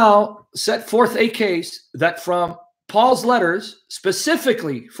 let me now set forth a case that from Paul's letters,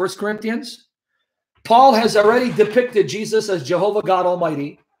 specifically 1 Corinthians, Paul has already depicted Jesus as Jehovah God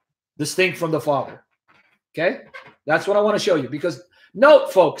Almighty, distinct from the Father. Okay? That's what I want to show you. Because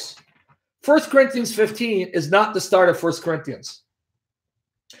note, folks, 1 Corinthians 15 is not the start of 1 Corinthians.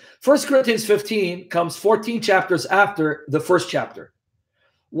 1 Corinthians 15 comes 14 chapters after the first chapter.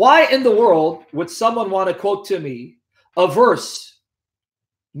 Why in the world would someone want to quote to me a verse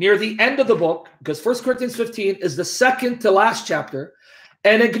near the end of the book, because 1 Corinthians 15 is the second to last chapter,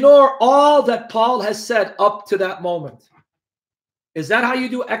 and ignore all that Paul has said up to that moment? Is that how you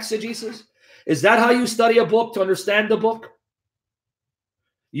do exegesis? Is that how you study a book to understand the book?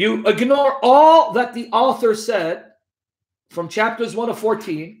 You ignore all that the author said from chapters 1 to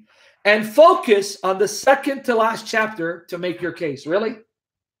 14 and focus on the second to last chapter to make your case. Really?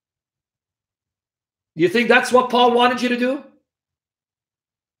 You think that's what Paul wanted you to do?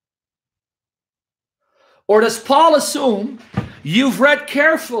 Or does Paul assume you've read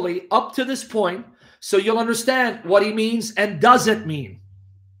carefully up to this point so you'll understand what he means and doesn't mean?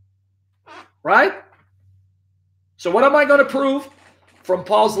 Right? So what am I going to prove from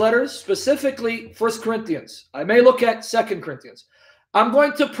Paul's letters, specifically 1 Corinthians? I may look at 2 Corinthians. I'm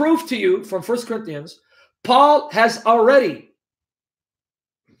going to prove to you from 1 Corinthians, Paul has already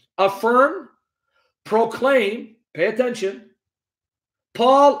affirmed, proclaimed, pay attention,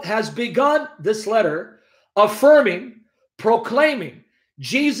 Paul has begun this letter affirming, proclaiming,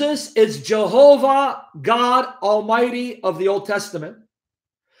 Jesus is Jehovah God Almighty of the Old Testament,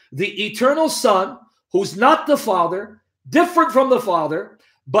 the eternal Son, who's not the Father, different from the Father,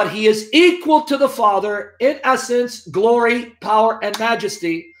 but he is equal to the Father in essence, glory, power, and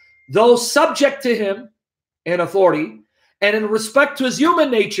majesty, though subject to him in authority, and in respect to his human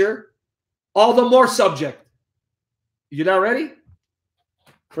nature, all the more subject. You now ready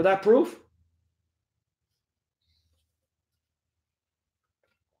for that proof?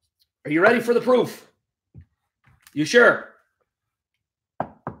 Are you ready for the proof? You sure?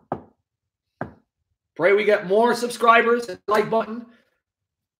 Pray we get more subscribers and like button,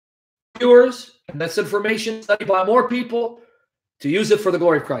 viewers, and this information studied by more people to use it for the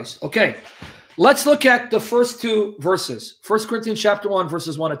glory of Christ. Okay, let's look at the first two verses. 1 Corinthians chapter 1,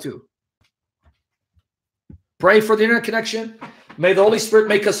 verses 1 and 2. Pray for the internet connection. May the Holy Spirit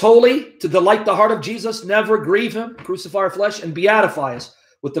make us holy to delight the heart of Jesus, never grieve him, crucify our flesh, and beatify us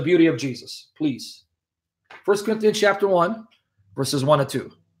with the beauty of Jesus. Please. 1 Corinthians chapter 1, verses 1 and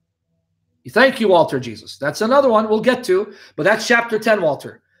 2. Thank you, Walter Jesus. That's another one we'll get to, but that's chapter 10,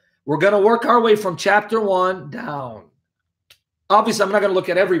 Walter. We're going to work our way from chapter 1 down. Obviously, I'm not going to look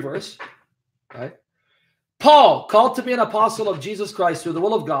at every verse. Right? Paul, called to be an apostle of Jesus Christ through the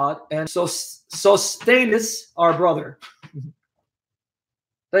will of God, and Sostenes, our brother.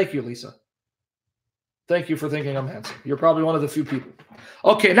 Thank you, Lisa. Thank you for thinking I'm handsome. You're probably one of the few people.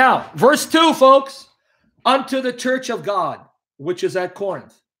 Okay, now, verse 2, folks. Unto the church of God, which is at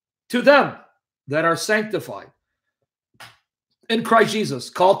Corinth, to them that are sanctified in Christ Jesus,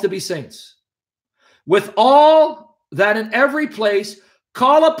 called to be saints, with all that in every place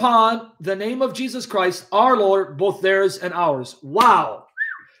call upon the name of Jesus Christ, our Lord, both theirs and ours. Wow.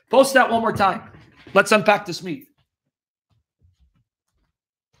 Post that one more time. Let's unpack this meat.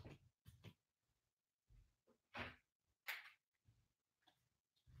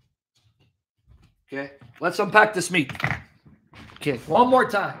 Okay, let's unpack this meat. Okay, one more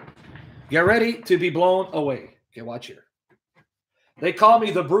time. Get ready to be blown away. Okay, watch here. They call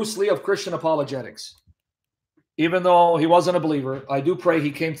me the Bruce Lee of Christian apologetics. Even though he wasn't a believer, I do pray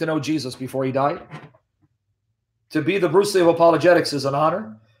he came to know Jesus before he died. To be the Bruce Lee of apologetics is an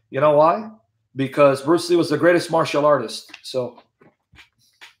honor. You know why? Because Bruce Lee was the greatest martial artist. So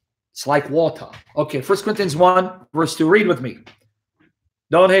it's like water. Okay, 1 Corinthians 1, verse 2. Read with me.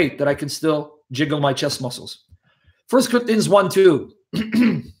 Don't hate that I can still jiggle my chest muscles. 1 Corinthians 1, 2.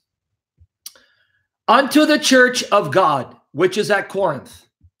 Unto the church of God, which is at Corinth.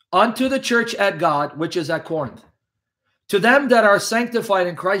 Unto the church at God, which is at Corinth. To them that are sanctified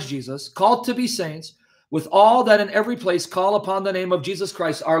in Christ Jesus, called to be saints, with all that in every place call upon the name of Jesus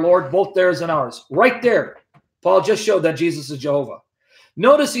Christ, our Lord, both theirs and ours. Right there, Paul just showed that Jesus is Jehovah.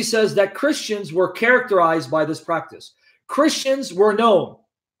 Notice he says that Christians were characterized by this practice. Christians were known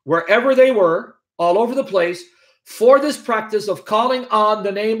wherever they were, all over the place, for this practice of calling on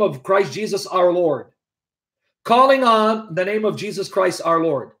the name of Christ Jesus our Lord. Calling on the name of Jesus Christ our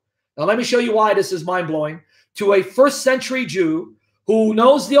Lord. Now let me show you why this is mind-blowing. To a first century Jew who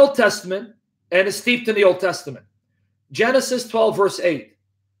knows the Old Testament and is steeped in the Old Testament. Genesis 12 verse 8.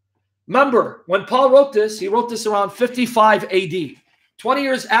 Remember, when Paul wrote this, he wrote this around 55 AD. 20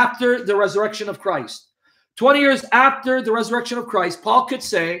 years after the resurrection of Christ. 20 years after the resurrection of Christ, Paul could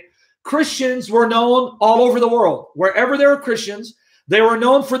say Christians were known all over the world. Wherever there were Christians, they were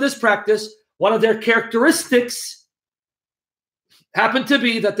known for this practice. One of their characteristics happened to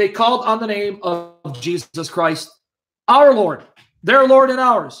be that they called on the name of Jesus Christ, our Lord, their Lord and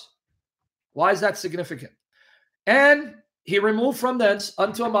ours. Why is that significant? And he removed from thence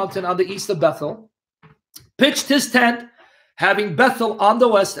unto a mountain on the east of Bethel, pitched his tent, having Bethel on the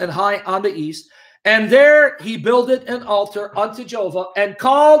west and Hai on the east. And there he builded an altar unto Jehovah and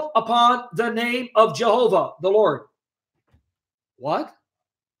called upon the name of Jehovah, the Lord. What?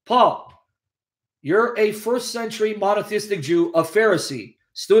 Paul, you're a first century monotheistic Jew, a Pharisee,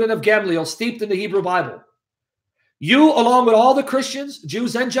 student of Gamaliel, steeped in the Hebrew Bible. You, along with all the Christians,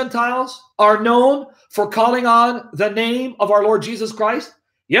 Jews and Gentiles, are known for calling on the name of our Lord Jesus Christ.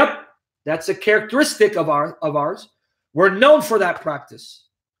 Yep, that's a characteristic of ours. We're known for that practice.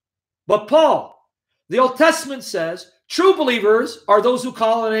 But Paul, the Old Testament says, true believers are those who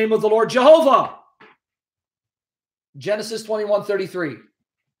call on the name of the Lord Jehovah. Genesis 21:33.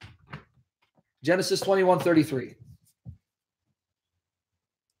 Genesis 21:33.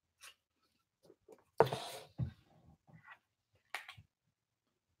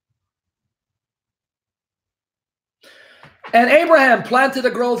 And Abraham planted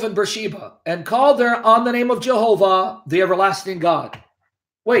a grove in Beersheba and called there on the name of Jehovah, the everlasting God.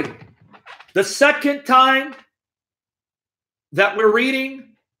 Wait, the second time that we're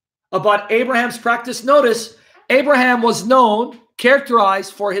reading about Abraham's practice, notice Abraham was known,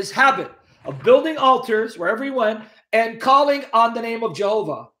 characterized for his habit of building altars wherever he went and calling on the name of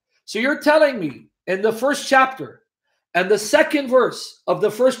Jehovah. So you're telling me in the first chapter and the second verse of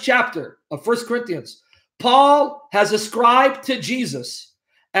the first chapter of 1 Corinthians, Paul has ascribed to Jesus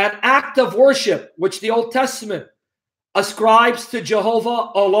an act of worship which the Old Testament ascribes to Jehovah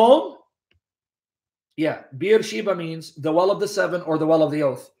alone? Yeah, Beersheba means the well of the seven or the well of the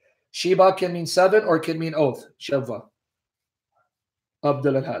oath. Sheba can mean seven or it can mean oath. Sheva.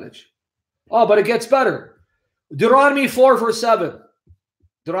 Abdul al-Halij. Oh, but it gets better. Deuteronomy 4 verse 7.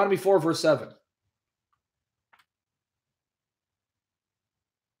 Deuteronomy 4 verse 7.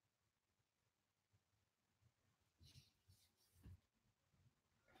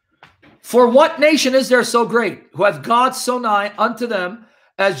 For what nation is there so great, who hath God so nigh unto them,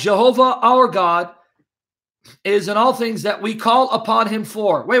 as Jehovah our God is in all things that we call upon him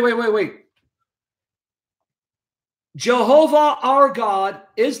for? Wait. Jehovah our God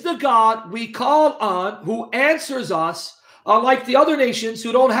is the God we call on, who answers us, unlike the other nations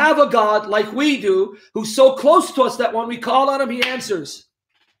who don't have a God like we do, who's so close to us that when we call on him, he answers.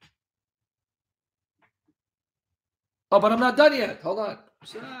 Oh, but I'm not done yet. Hold on.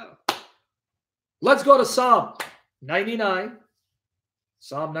 Let's go to Psalm 99.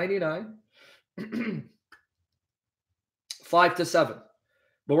 Psalm 99. 5 to 7.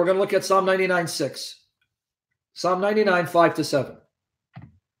 But we're going to look at Psalm 99, 6. Psalm 99, 5 to 7.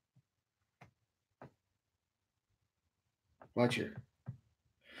 Watch here.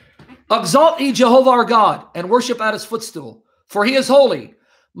 Exalt ye Jehovah our God, and worship at his footstool, for he is holy.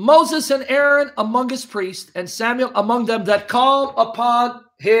 Moses and Aaron among his priests, and Samuel among them that call upon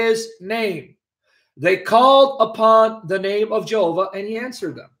his name. They called upon the name of Jehovah, and he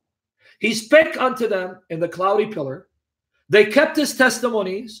answered them. He spake unto them in the cloudy pillar. They kept his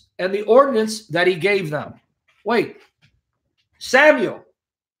testimonies and the ordinance that he gave them. Wait. Samuel,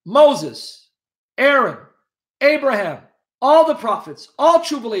 Moses, Aaron, Abraham, all the prophets, all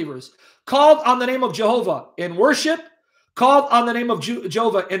true believers, called on the name of Jehovah in worship, called on the name of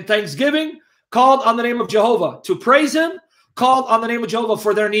Jehovah in thanksgiving, called on the name of Jehovah to praise him, called on the name of Jehovah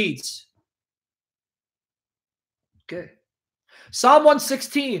for their needs. Okay. Psalm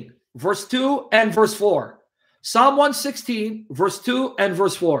 116, verse 2 and verse 4. Psalm 116, verse 2 and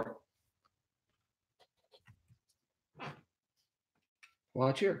verse 4.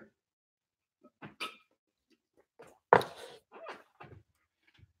 Watch here.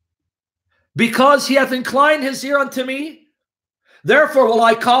 Because he hath inclined his ear unto me, therefore will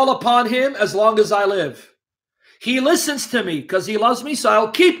I call upon him as long as I live. He listens to me because he loves me, so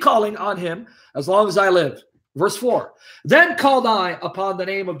I'll keep calling on him as long as I live. Verse 4. Then called I upon the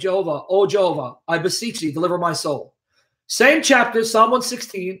name of Jehovah. O Jehovah, I beseech thee, deliver my soul. Same chapter, Psalm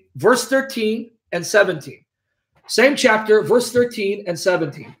 116, verse 13 and 17. Same chapter, verse 13 and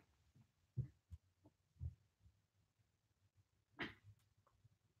 17.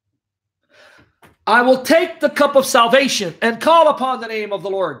 I will take the cup of salvation and call upon the name of the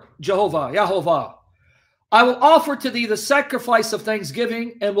Lord, Jehovah, Yahovah. I will offer to thee the sacrifice of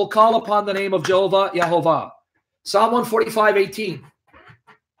thanksgiving and will call upon the name of Jehovah, Yahovah. Psalm 145, 18.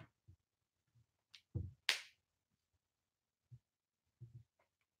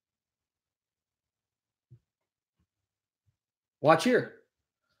 Watch here.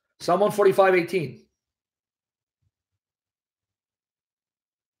 Psalm 145, 18.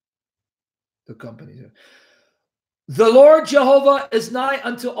 The company. The Lord Jehovah is nigh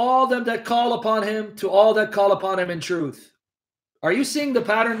unto all them that call upon him, to all that call upon him in truth. Are you seeing the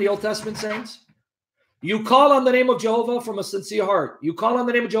pattern in the Old Testament, saints? You call on the name of Jehovah from a sincere heart. You call on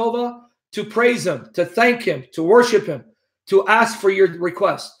the name of Jehovah to praise him, to thank him, to worship him, to ask for your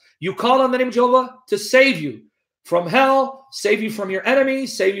request. You call on the name of Jehovah to save you from hell, save you from your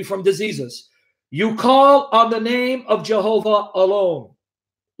enemies, save you from diseases. You call on the name of Jehovah alone.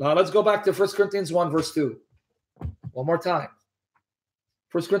 Now let's go back to 1 Corinthians 1 verse 2. One more time.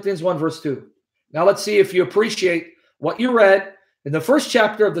 1 Corinthians 1 verse 2. Now let's see if you appreciate what you read in the first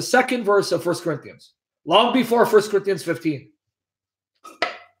chapter of the second verse of 1 Corinthians. Long before 1 Corinthians 15.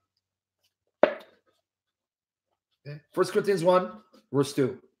 Okay. 1 Corinthians 1 verse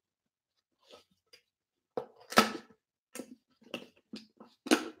 2.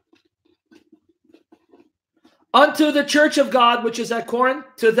 Unto the church of God, which is at Corinth,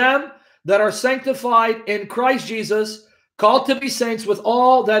 to them that are sanctified in Christ Jesus, called to be saints, with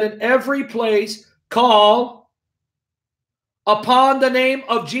all that in every place call upon the name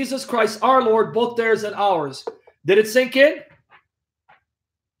of Jesus Christ our Lord, both theirs and ours. Did it sink in?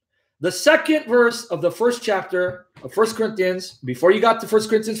 The second verse of the first chapter of 1 Corinthians, before you got to 1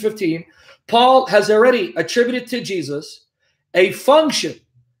 Corinthians 15, Paul has already attributed to Jesus a function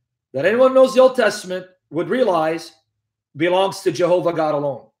that anyone who knows the Old Testament would realize belongs to Jehovah God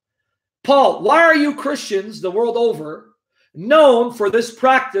alone. Paul, why are you Christians the world over known for this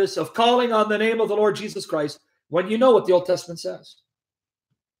practice of calling on the name of the Lord Jesus Christ when you know what the Old Testament says?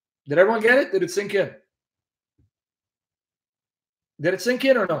 Did everyone get it? Did it sink in? Did it sink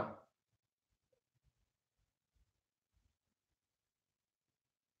in or no?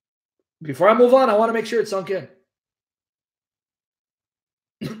 Before I move on, I want to make sure it sunk in.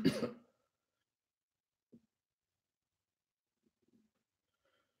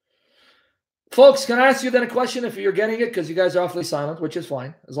 Folks, can I ask you then a question if you're getting it? Because you guys are awfully silent, which is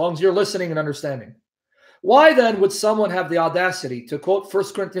fine, as long as you're listening and understanding. Why then would someone have the audacity to quote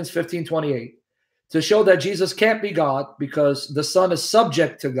 1 Corinthians 15:28 to show that Jesus can't be God because the Son is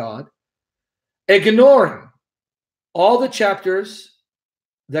subject to God, ignoring all the chapters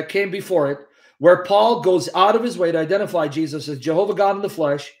that came before it, where Paul goes out of his way to identify Jesus as Jehovah God in the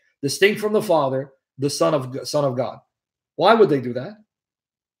flesh, distinct from the Father, the Son of God? Why would they do that?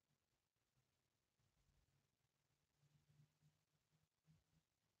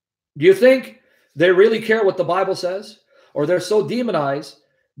 Do you think they really care what the Bible says? Or they're so demonized,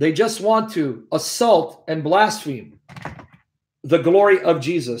 they just want to assault and blaspheme the glory of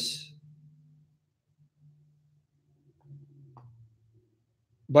Jesus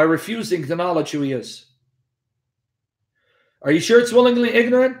by refusing to acknowledge who he is? Are you sure it's willingly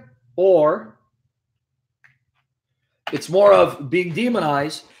ignorant? Or it's more of being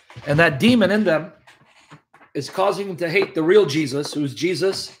demonized, and that demon in them is causing them to hate the real Jesus, who's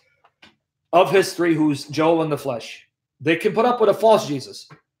Jesus of history, who's Joel in the flesh. They can put up with a false Jesus,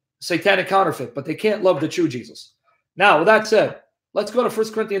 satanic counterfeit, but they can't love the true Jesus. Now, with that said, let's go to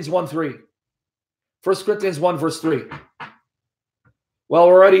 1 Corinthians 1:3. 1 Corinthians 1 verse 3. Well,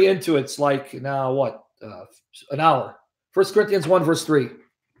 we're already into it. It's like now what? An hour. 1 Corinthians 1 verse 3.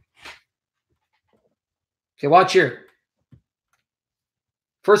 Okay, watch here.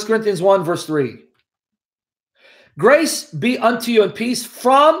 1 Corinthians 1 verse 3. Grace be unto you and peace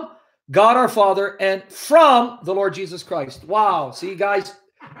from God our Father and from the Lord Jesus Christ. Wow. See, guys,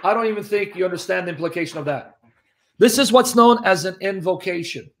 I don't even think you understand the implication of that. This is what's known as an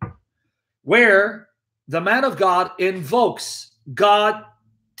invocation, where the man of God invokes God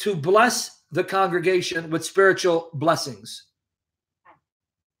to bless the congregation with spiritual blessings.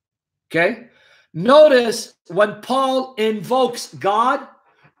 Okay? Notice when Paul invokes God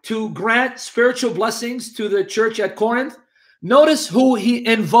to grant spiritual blessings to the church at Corinth, notice who he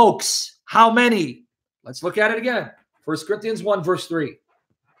invokes. How many? Let's look at it again. 1 Corinthians 1 verse 3.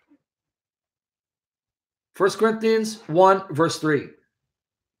 1 Corinthians 1, verse 3.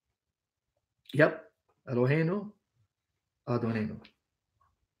 Yep. Eloheinu. Adonenu.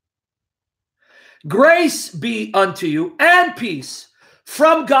 Grace be unto you and peace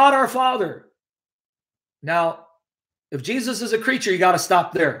from God our Father. Now, if Jesus is a creature, you got to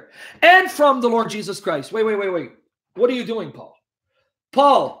stop there. And from the Lord Jesus Christ. Wait. What are you doing, Paul?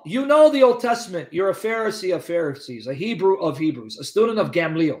 Paul, you know the Old Testament. You're a Pharisee of Pharisees, a Hebrew of Hebrews, a student of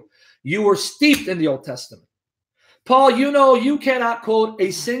Gamaliel. You were steeped in the Old Testament. Paul, you know you cannot quote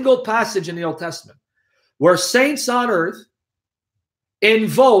a single passage in the Old Testament where saints on earth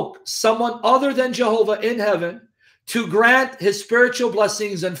invoke someone other than Jehovah in heaven to grant his spiritual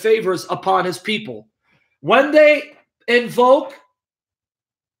blessings and favors upon his people. When they invoke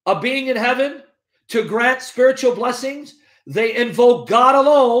a being in heaven to grant spiritual blessings, they invoke God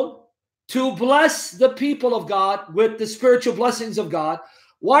alone to bless the people of God with the spiritual blessings of God.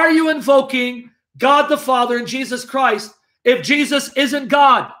 Why are you invoking God the Father and Jesus Christ if Jesus isn't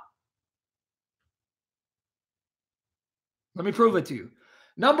God? Let me prove it to you.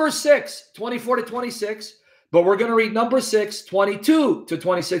 Number 6, 24 to 26, but we're going to read number 6, 22 to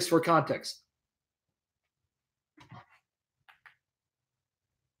 26 for context.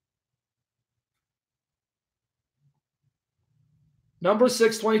 Number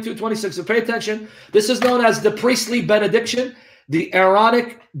 6, 22, 26. So pay attention. This is known as the priestly benediction, the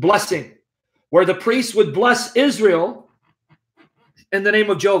Aaronic blessing, where the priest would bless Israel in the name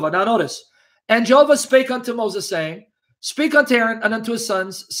of Jehovah. Now notice, and Jehovah spake unto Moses, saying, speak unto Aaron and unto his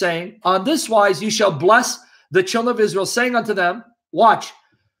sons, saying, on this wise you shall bless the children of Israel, saying unto them, watch,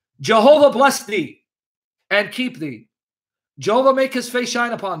 Jehovah bless thee and keep thee. Jehovah make his face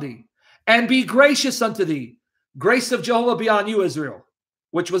shine upon thee and be gracious unto thee. Grace of Jehovah be on you, Israel,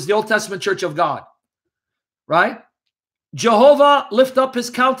 which was the Old Testament church of God, right? Jehovah lift up his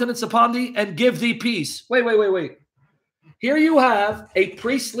countenance upon thee and give thee peace. Wait. Here you have a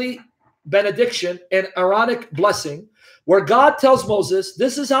priestly benediction, an Aaronic blessing, where God tells Moses,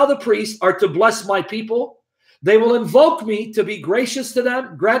 this is how the priests are to bless my people. They will invoke me to be gracious to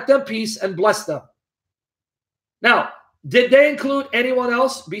them, grant them peace, and bless them. Now, did they include anyone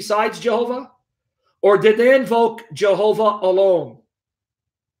else besides Jehovah? Or did they invoke Jehovah alone?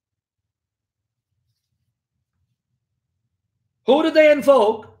 Who did they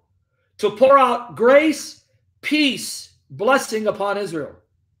invoke to pour out grace, peace, blessing upon Israel?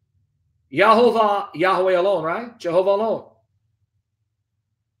 Yahweh alone, right? Jehovah alone.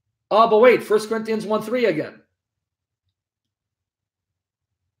 Oh, but wait, 1 Corinthians 1:3 again.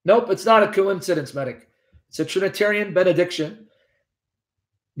 Nope, it's not a coincidence, medic. It's a Trinitarian benediction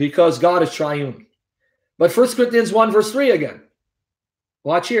because God is triune. But 1 Corinthians 1, verse 3 again.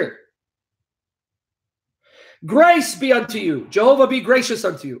 Watch here. Grace be unto you. Jehovah be gracious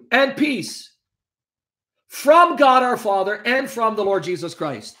unto you. And peace from God our Father and from the Lord Jesus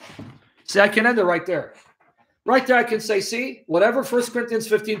Christ. See, I can end it right there. Right there I can say, see, whatever 1 Corinthians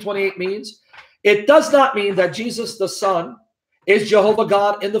 15:28 means, it does not mean that Jesus the Son is Jehovah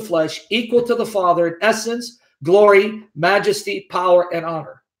God in the flesh, equal to the Father in essence, glory, majesty, power, and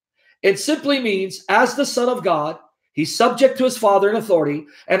honor. It simply means, as the Son of God, he's subject to his Father in authority,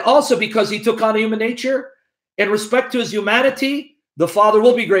 and also because he took on a human nature, in respect to his humanity, the Father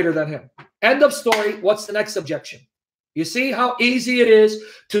will be greater than him. End of story. What's the next objection? You see how easy it is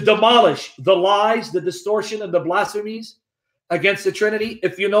to demolish the lies, the distortion, and the blasphemies against the Trinity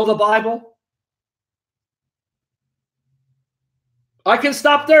if you know the Bible? I can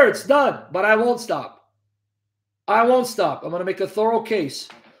stop there. It's done. But I won't stop. I won't stop. I'm going to make a thorough case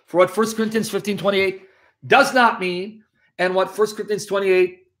for what 1 Corinthians 15:28 does not mean and what 1 Corinthians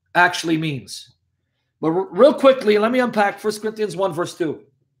 28 actually means. But real quickly, let me unpack 1 Corinthians 1, verse 2.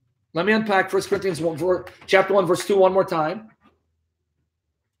 Let me unpack 1 Corinthians 1, chapter 1, verse 2 one more time.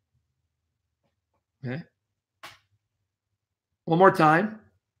 Okay. One more time.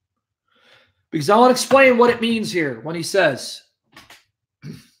 Because I want to explain what it means here when he says,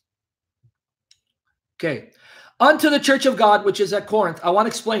 okay, unto the church of God, which is at Corinth. I want to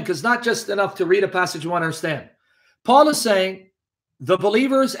explain, because not just enough to read a passage you want to understand. Paul is saying the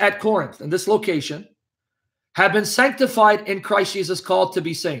believers at Corinth, in this location, have been sanctified in Christ Jesus, called to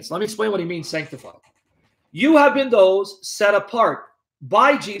be saints. Let me explain what he means, sanctified. You have been those set apart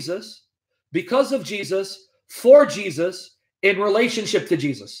by Jesus, because of Jesus, for Jesus, in relationship to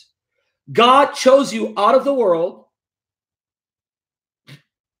Jesus. God chose you out of the world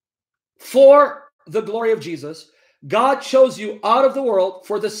for the glory of Jesus. God chose you out of the world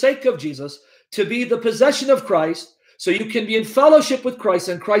for the sake of Jesus to be the possession of Christ, so you can be in fellowship with Christ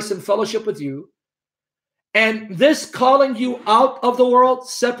and Christ in fellowship with you. And this calling you out of the world,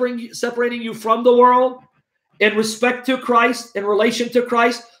 separating you from the world, in respect to Christ, in relation to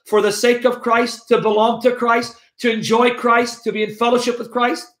Christ, for the sake of Christ, to belong to Christ, to enjoy Christ, to be in fellowship with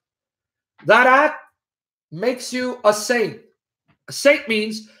Christ, that act makes you a saint. A saint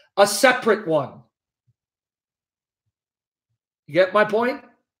means a separate one. You get my point?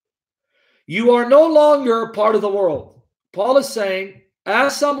 You are no longer part of the world. Paul is saying,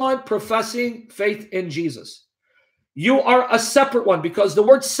 as someone professing faith in Jesus, you are a separate one, because the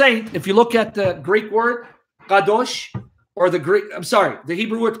word saint, if you look at the Greek word kadosh, or the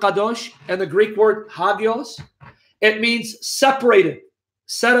Hebrew word kadosh and the Greek word hagios, it means separated,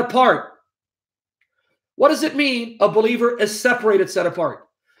 set apart. What does it mean a believer is separated, set apart?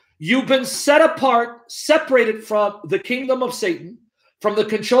 You've been set apart, separated from the kingdom of Satan, from the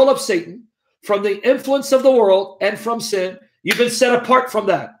control of Satan, from the influence of the world, and from sin. You've been set apart from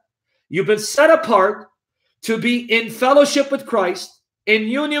that. You've been set apart to be in fellowship with Christ, in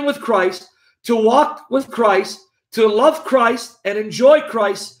union with Christ, to walk with Christ, to love Christ and enjoy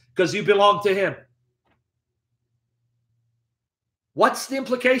Christ, because you belong to him. What's the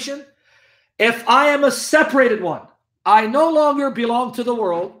implication? If I am a separated one, I no longer belong to the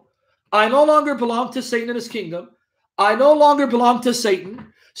world. I no longer belong to Satan and his kingdom. I no longer belong to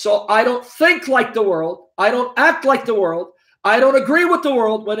Satan. So I don't think like the world. I don't act like the world. I don't agree with the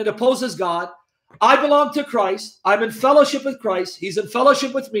world when it opposes God. I belong to Christ. I'm in fellowship with Christ. He's in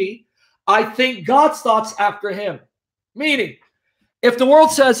fellowship with me. I think God's thoughts after him. Meaning, if the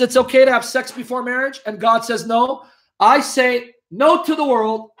world says it's okay to have sex before marriage and God says no, I say no to the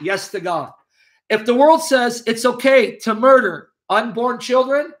world, yes to God. If the world says it's okay to murder unborn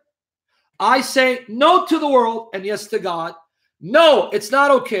children, I say no to the world and yes to God. No, it's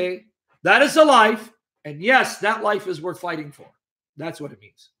not okay. That is a life. And yes, that life is worth fighting for. That's what it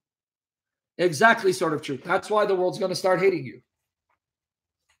means. Exactly sort of truth. That's why the world's going to start hating you.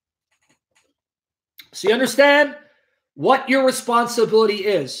 So you understand what your responsibility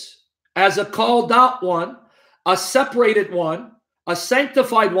is as a called out one, a separated one, a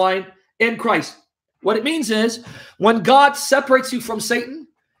sanctified one in Christ. What it means is when God separates you from Satan,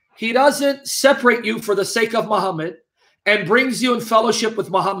 he doesn't separate you for the sake of Muhammad and brings you in fellowship with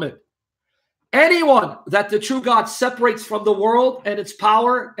Muhammad. Anyone that the true God separates from the world and its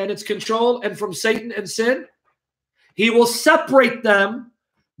power and its control and from Satan and sin, he will separate them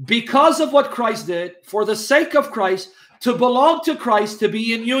because of what Christ did, for the sake of Christ, to belong to Christ, to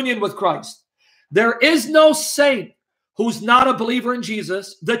be in union with Christ. There is no saint who's not a believer in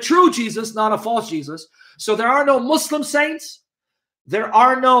Jesus, the true Jesus, not a false Jesus. So there are no Muslim saints. There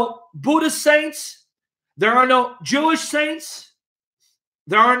are no Buddhist saints. There are no Jewish saints.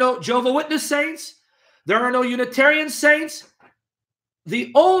 There are no Jehovah's Witness saints. There are no Unitarian saints.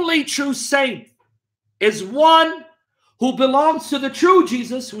 The only true saint is one who belongs to the true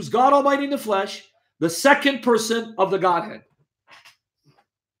Jesus, who's God Almighty in the flesh, the second person of the Godhead.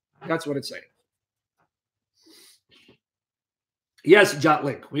 That's what it's saying. Yes,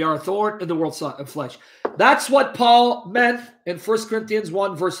 Jotlink, we are a thorn in the world's flesh. That's what Paul meant in 1 Corinthians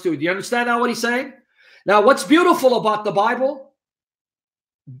 1, verse 2. Do you understand now what he's saying? Now, what's beautiful about the Bible?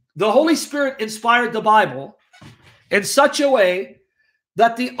 The Holy Spirit inspired the Bible in such a way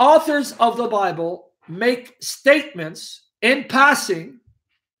that the authors of the Bible make statements in passing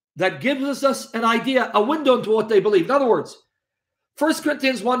that gives us an idea, a window into what they believe. In other words, 1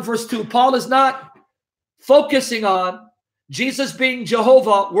 Corinthians 1, verse 2, Paul is not focusing on Jesus being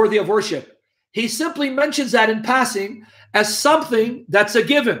Jehovah worthy of worship. He simply mentions that in passing as something that's a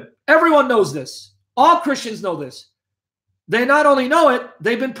given. Everyone knows this. All Christians know this. They not only know it,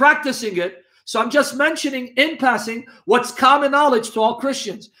 they've been practicing it. So I'm just mentioning in passing what's common knowledge to all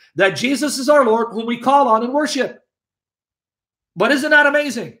Christians, that Jesus is our Lord, whom we call on and worship. But isn't that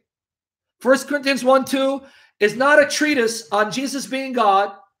amazing? 1 Corinthians 1, 2 is not a treatise on Jesus being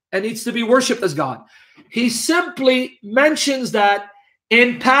God and needs to be worshipped as God. He simply mentions that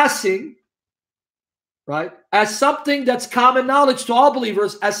in passing, right, as something that's common knowledge to all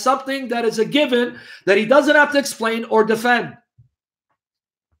believers, as something that is a given that he doesn't have to explain or defend.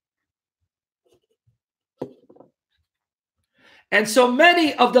 And so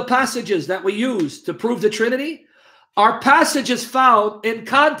many of the passages that we use to prove the Trinity are passages found in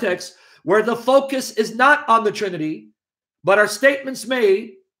context where the focus is not on the Trinity, but are statements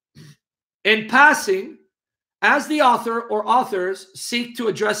made in passing as the author or authors seek to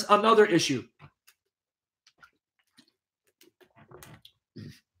address another issue.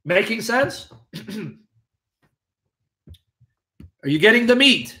 Making sense? Are you getting the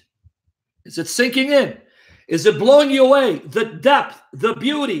meat? Is it sinking in? Is it blowing you away? The depth, the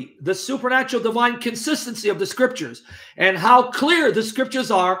beauty, the supernatural divine consistency of the scriptures, and how clear the scriptures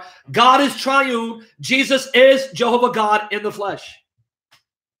are. God is triune. Jesus is Jehovah God in the flesh.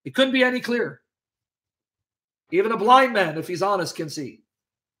 It couldn't be any clearer. Even a blind man, if he's honest, can see.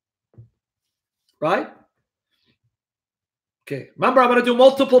 Right? Okay. Remember, I'm going to do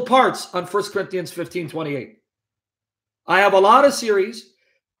multiple parts on 1 Corinthians 15:28. I have a lot of series.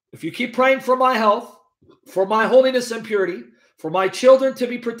 If you keep praying for my health, for my holiness and purity, for my children to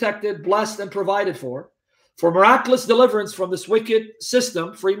be protected, blessed, and provided for miraculous deliverance from this wicked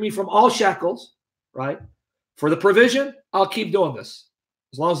system, free me from all shackles, right? For the provision, I'll keep doing this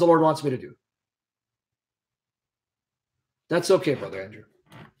as long as the Lord wants me to do. That's okay, Brother Andrew.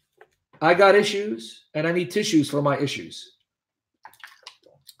 I got issues, and I need tissues for my issues.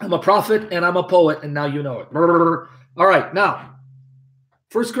 I'm a prophet, and I'm a poet, and now you know it. All right, now,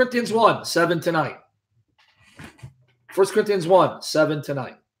 1 Corinthians 1, 7-9. 1 Corinthians 1,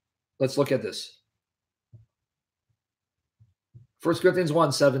 7-9. Let's look at this. 1 Corinthians 1,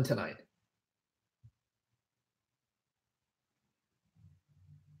 7-9.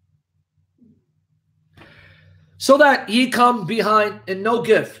 So that ye come behind in no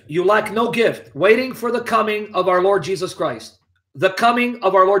gift, you lack no gift, waiting for the coming of our Lord Jesus Christ. The coming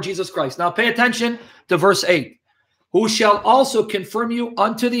of our Lord Jesus Christ. Now pay attention to verse 8. Who shall also confirm you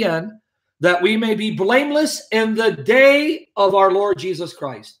unto the end, that we may be blameless in the day of our Lord Jesus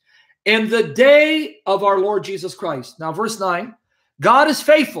Christ. In the day of our Lord Jesus Christ. Now verse 9. God is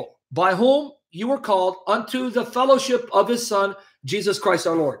faithful, by whom you were called unto the fellowship of his Son, Jesus Christ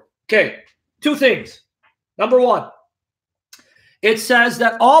our Lord. Okay, two things. Number one, it says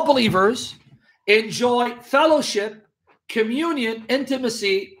that all believers enjoy fellowship, communion,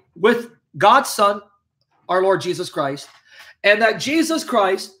 intimacy with God's Son, our Lord Jesus Christ, and that Jesus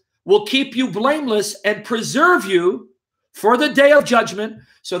Christ will keep you blameless and preserve you for the day of judgment,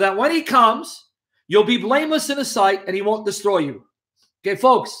 so that when he comes, you'll be blameless in his sight and he won't destroy you. Okay,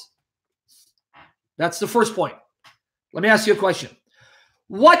 folks, that's the first point. Let me ask you a question.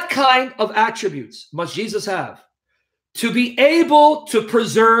 What kind of attributes must Jesus have to be able to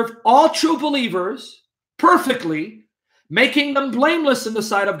preserve all true believers perfectly, making them blameless in the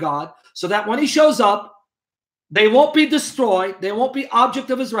sight of God, so that when he shows up, they won't be destroyed, they won't be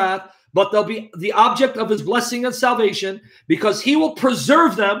object of his wrath, but they'll be the object of his blessing and salvation, because he will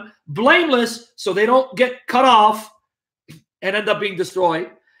preserve them blameless so they don't get cut off and end up being destroyed?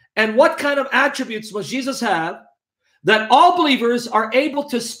 And what kind of attributes must Jesus have that all believers are able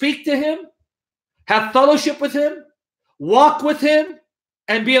to speak to him, have fellowship with him, walk with him,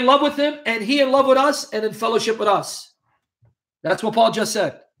 and be in love with him, and he in love with us and in fellowship with us? That's what Paul just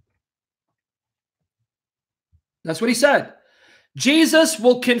said. That's what he said. Jesus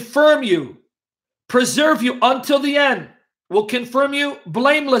will confirm you, preserve you until the end, will confirm you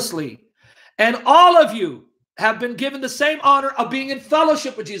blamelessly. And all of you have been given the same honor of being in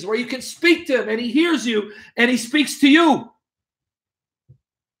fellowship with Jesus, where you can speak to him and he hears you and he speaks to you.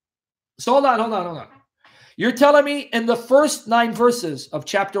 So hold on. You're telling me in the first 9 verses of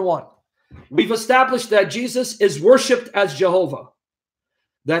chapter 1, we've established that Jesus is worshipped as Jehovah,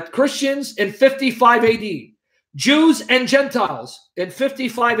 that Christians in 55 AD, Jews and Gentiles in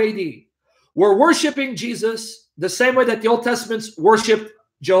 55 AD were worshiping Jesus the same way that the Old Testaments worshiped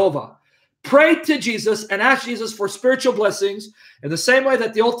Jehovah. Prayed to Jesus and asked Jesus for spiritual blessings in the same way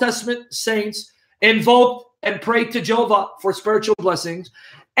that the Old Testament saints invoked and prayed to Jehovah for spiritual blessings.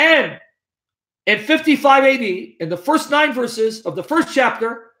 And in 55 AD, in the first 9 verses of the first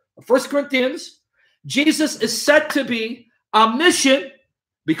chapter of 1 Corinthians, Jesus is said to be omniscient,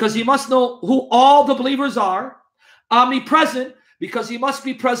 because he must know who all the believers are. Omnipresent, because he must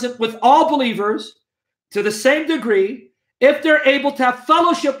be present with all believers to the same degree, if they're able to have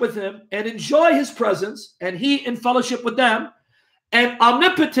fellowship with him and enjoy his presence, and he in fellowship with them. And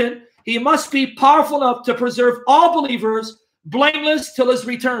omnipotent, he must be powerful enough to preserve all believers blameless till his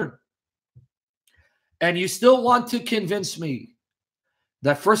return. And you still want to convince me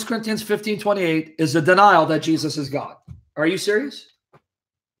that 1 Corinthians 15:28 is a denial that Jesus is God? Are you serious?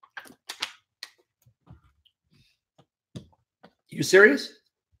 You serious?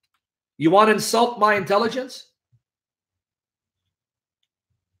 You want to insult my intelligence?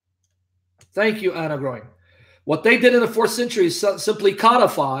 Thank you, Anna Groin. What they did in the 4th century is simply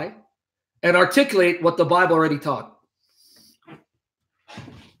codify and articulate what the Bible already taught.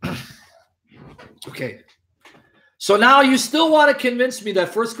 Okay. So now you still want to convince me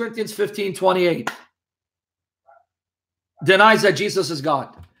that 1 Corinthians 15:28 denies that Jesus is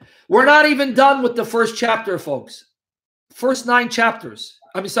God. We're not even done with the first chapter, folks. First 9 chapters.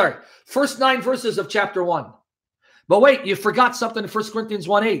 sorry, first 9 verses of chapter 1. But wait, you forgot something in 1 Corinthians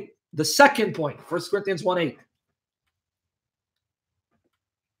 1:8. The second point, 1 Corinthians 1:8.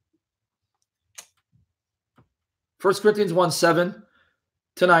 1 Corinthians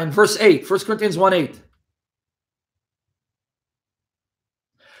 1:7-9, verse 8. 1 Corinthians 1:8.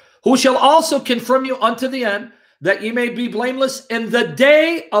 Who shall also confirm you unto the end, that ye may be blameless in the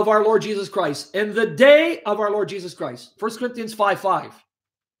day of our Lord Jesus Christ. In the day of our Lord Jesus Christ. 1 Corinthians 5:5.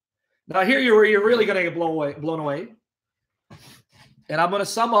 Now here you're really going to get blown away. And I'm going to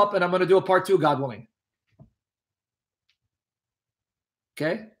sum up, and I'm going to do a part 2, God willing.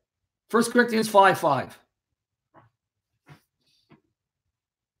 Okay? 1 Corinthians 5:5.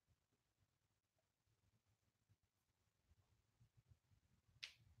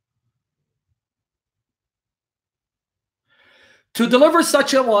 To deliver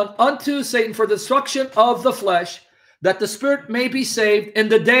such a one unto Satan for destruction of the flesh, that the spirit may be saved in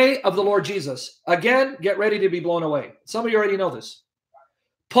the day of the Lord Jesus. Again, get ready to be blown away. Some of you already know this.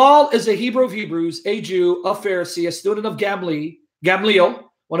 Paul is a Hebrew of Hebrews, a Jew, a Pharisee, a student of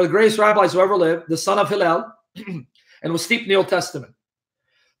Gamaliel, one of the greatest rabbis who ever lived, the son of Hillel, and was steeped in the Old Testament.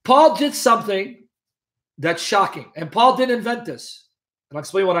 Paul did something that's shocking, and Paul didn't invent this. And I'll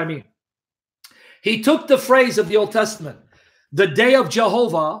explain what I mean. He took the phrase of the Old Testament, the day of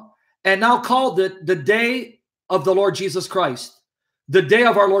Jehovah, and now called it the day of the Lord Jesus Christ, the day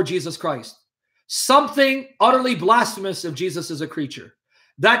of our Lord Jesus Christ. Something utterly blasphemous if Jesus is a creature.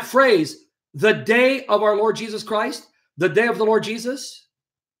 That phrase, the day of our Lord Jesus Christ, the day of the Lord Jesus,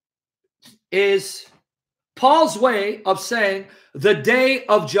 is Paul's way of saying the day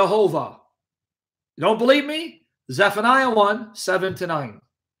of Jehovah. You don't believe me? Zephaniah 1:7-9.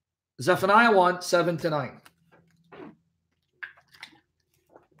 Zephaniah 1:7-9.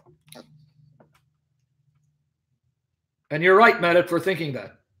 And you're right, Matt, for thinking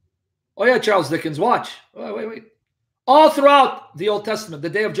that. Oh, yeah, Charles Dickens, watch. Wait. All throughout the Old Testament, the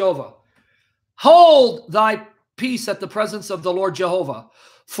day of Jehovah. Hold thy peace at the presence of the Lord Jehovah.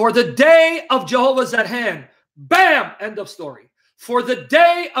 For the day of Jehovah is at hand. Bam! End of story. For the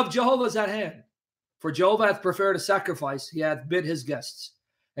day of Jehovah is at hand. For Jehovah hath prepared a sacrifice. He hath bid his guests.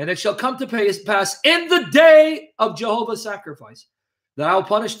 And it shall come to pass in the day of Jehovah's sacrifice, that I will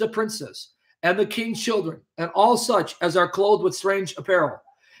punish the princes and the king's children, and all such as are clothed with strange apparel.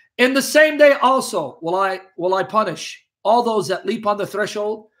 In the same day also will I punish all those that leap on the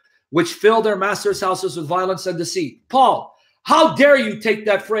threshold, which fill their masters' houses with violence and deceit. Paul, how dare you take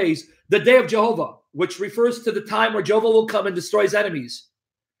that phrase, the day of Jehovah, which refers to the time where Jehovah will come and destroy his enemies,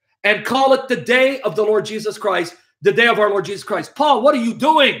 and call it the day of the Lord Jesus Christ, the day of our Lord Jesus Christ. Paul, what are you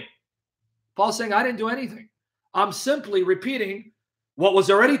doing? Paul's saying, I didn't do anything. I'm simply repeating what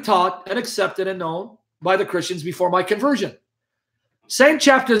was already taught and accepted and known by the Christians before my conversion. Same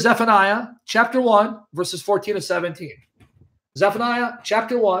chapter, Zephaniah, chapter 1, verses 14-17. Zephaniah,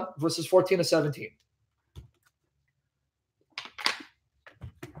 chapter 1, verses 14-17.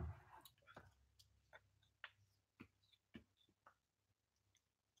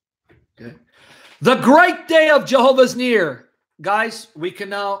 Okay. The great day of Jehovah is near. Guys, we can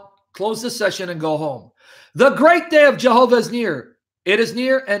now close this session and go home. The great day of Jehovah is near. It is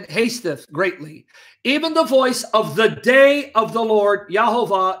near and hasteth greatly. Even the voice of the day of the Lord,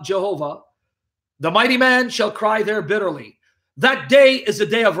 Jehovah, the mighty man shall cry there bitterly. That day is a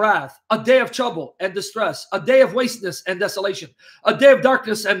day of wrath, a day of trouble and distress, a day of wasteness and desolation, a day of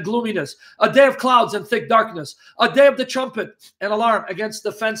darkness and gloominess, a day of clouds and thick darkness, a day of the trumpet and alarm against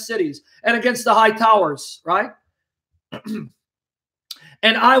the fenced cities and against the high towers, right?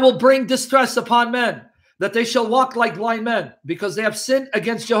 And I will bring distress upon men, that they shall walk like blind men, because they have sinned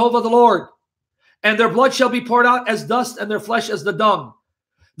against Jehovah the Lord. And their blood shall be poured out as dust, and their flesh as the dung.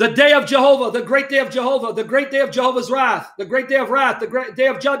 The day of Jehovah, the great day of Jehovah, the great day of Jehovah's wrath, the great day of wrath, the great day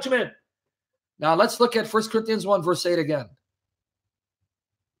of judgment. Now let's look at 1 Corinthians 1, verse 8 again.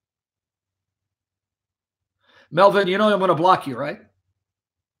 Melvin, you know I'm going to block you, right?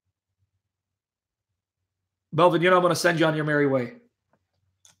 Melvin, you know I'm going to send you on your merry way.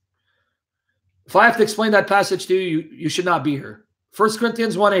 If I have to explain that passage to you, you should not be here. 1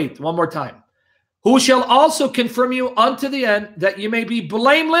 Corinthians 1:8, one more time. Who shall also confirm you unto the end, that you may be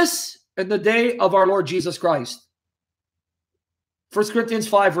blameless in the day of our Lord Jesus Christ. 1 Corinthians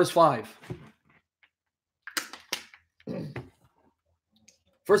 5, verse 5. 1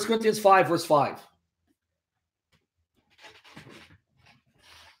 Corinthians 5, verse 5.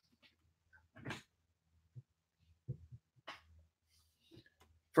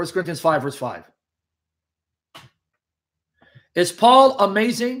 First Corinthians 5, verse 5. Is Paul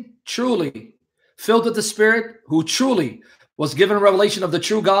amazing? Truly. Filled with the Spirit, who truly was given a revelation of the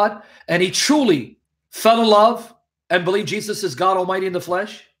true God, and he truly fell in love and believed Jesus is God Almighty in the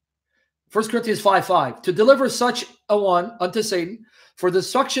flesh. 1 Corinthians 5:5, to deliver such a one unto Satan for the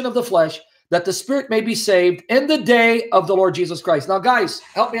destruction of the flesh, that the spirit may be saved in the day of the Lord Jesus Christ. Now, guys,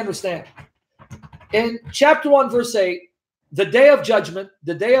 help me understand. In chapter 1, verse 8, the day of judgment,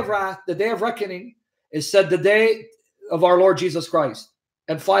 the day of wrath, the day of reckoning is said the day of our Lord Jesus Christ.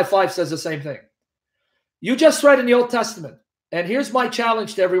 And 5:5 says the same thing. You just read in the Old Testament, and here's my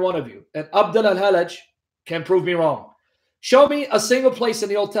challenge to every one of you, and Abdul al-Halaj can prove me wrong. Show me a single place in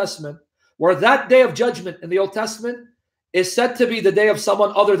the Old Testament where that day of judgment in the Old Testament is said to be the day of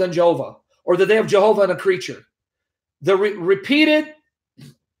someone other than Jehovah, or the day of Jehovah and a creature. The repeated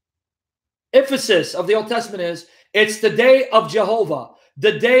emphasis of the Old Testament is, it's the day of Jehovah,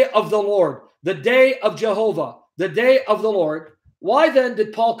 the day of the Lord, the day of Jehovah, the day of the Lord. Why then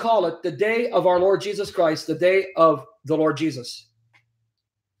did Paul call it the day of our Lord Jesus Christ, the day of the Lord Jesus?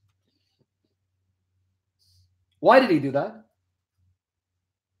 Why did he do that?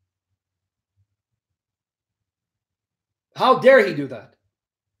 How dare he do that?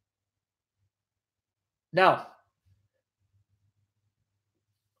 Now,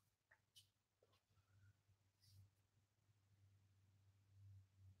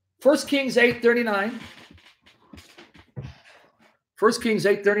 First Kings 8:39. 1 Kings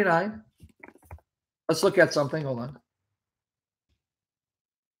 8:39. Let's look at something. Hold on.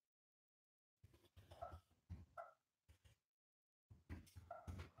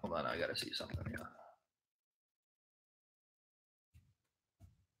 Hold on, I gotta see something here.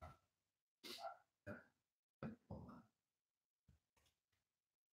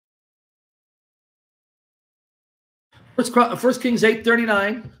 First Kings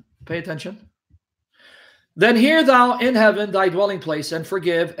 8:39. Pay attention. Then hear thou in heaven thy dwelling place, and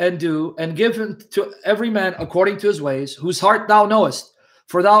forgive, and do, and give to every man according to his ways, whose heart thou knowest.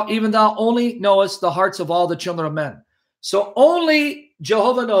 For even thou only knowest the hearts of all the children of men. So only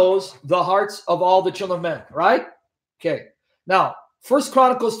Jehovah knows the hearts of all the children of men, right? Okay. Now, 1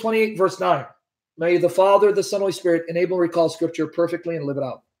 Chronicles 28, verse 9. May the Father, the Son, Holy Spirit enable and recall Scripture perfectly and live it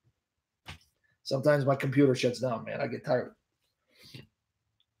out. Sometimes my computer shuts down, man. I get tired.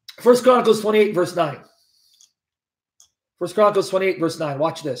 1 Chronicles 28, verse 9. 1 Chronicles 28, verse 9.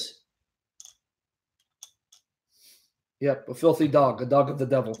 Watch this. Yep, a filthy dog, a dog of the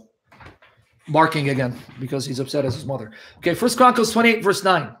devil. Barking again because he's upset as his mother. Okay, 1 Chronicles 28, verse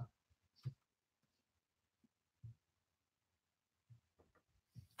 9.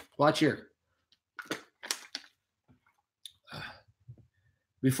 Watch here.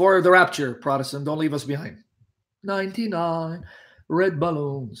 Before the rapture, Protestant, don't leave us behind. 99 red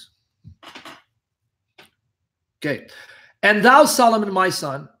balloons. Okay. And thou, Solomon, my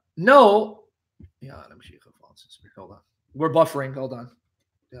son, know. Yeah, let me see if it falls. Hold on. We're buffering. Hold on.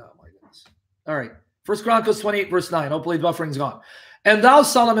 Yeah, my goodness. All right. 1 Chronicles 28, verse 9. Hopefully the buffering's gone. And thou,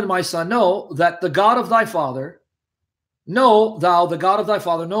 Solomon, my son, know that the God of thy father, know thou the God of thy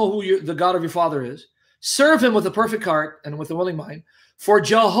father, know who the God of your father is. Serve him with a perfect heart and with a willing mind. For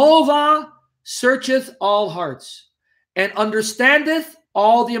Jehovah searcheth all hearts, and understandeth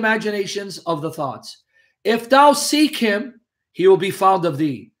all the imaginations of the thoughts. If thou seek him, he will be found of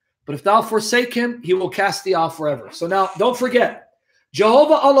thee. But if thou forsake him, he will cast thee off forever. So now, don't forget,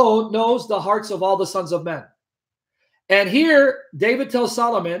 Jehovah alone knows the hearts of all the sons of men. And here, David tells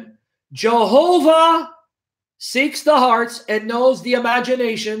Solomon, Jehovah seeks the hearts and knows the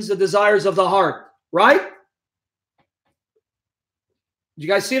imaginations, the desires of the heart. Right? Did you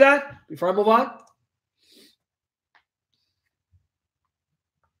guys see that before I move on?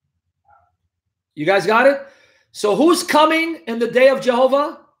 You guys got it? So who's coming in the day of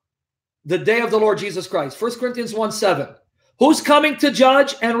Jehovah? The day of the Lord Jesus Christ. 1 Corinthians 1:7. Who's coming to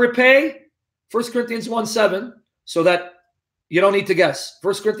judge and repay? 1 Corinthians 1:7. So that you don't need to guess.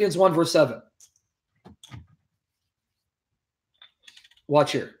 1 Corinthians 1, verse 7.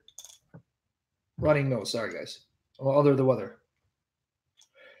 Watch here. Running nose. Sorry, guys. Under the weather.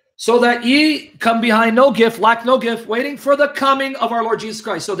 So that ye come behind no gift, lack no gift, waiting for the coming of our Lord Jesus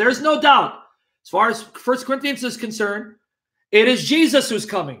Christ. So there's no doubt. As far as 1 Corinthians is concerned, it is Jesus who's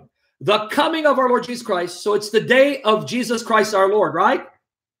coming. The coming of our Lord Jesus Christ. So it's the day of Jesus Christ our Lord, right?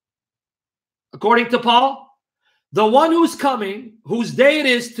 According to Paul, the one who's coming, whose day it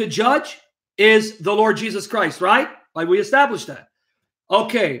is to judge, is the Lord Jesus Christ, right? Like we established that.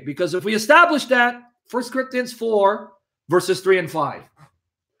 Okay, because if we establish that, 1 Corinthians 4, verses 3 and 5.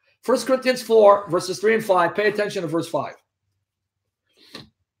 1 Corinthians 4, verses 3 and 5. Pay attention to verse 5.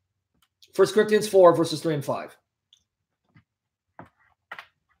 1 Corinthians 4, verses 3 and 5.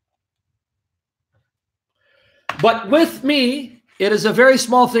 But with me, it is a very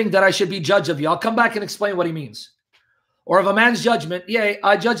small thing that I should be judge of you. I'll come back and explain what he means. Or of a man's judgment, yea,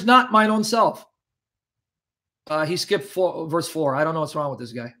 I judge not mine own self. He skipped verse 4. I don't know what's wrong with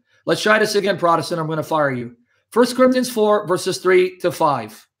this guy. Let's try this again, Protestant. I'm going to fire you. 1 Corinthians 4, verses 3 to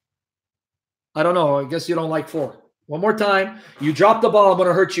 5. I don't know. I guess you don't like 4. One more time. You drop the ball, I'm going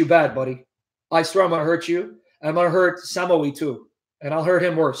to hurt you bad, buddy. I swear I'm going to hurt you. I'm going to hurt Shamoun too. And I'll hurt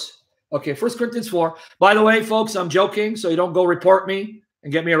him worse. Okay, 1 Corinthians 4. By the way, folks, I'm joking, so you don't go report me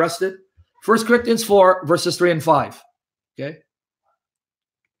and get me arrested. 1 Corinthians 4, verses 3 and 5. Okay?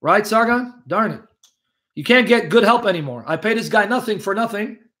 Right, Sargon? Darn it. You can't get good help anymore. I pay this guy nothing for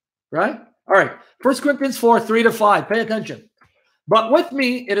nothing. Right? All right. 1 Corinthians 4, 3 to 5. Pay attention. But with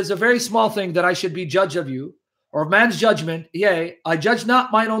me, it is a very small thing that I should be judge of you, or of man's judgment. Yea, I judge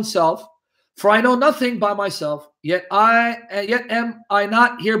not mine own self, for I know nothing by myself, yet am I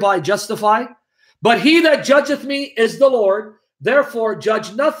not hereby justified. But he that judgeth me is the Lord. Therefore,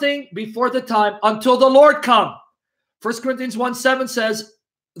 judge nothing before the time until the Lord come. 1 Corinthians 1:7 says,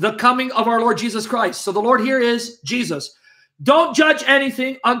 the coming of our Lord Jesus Christ. So the Lord here is Jesus. Don't judge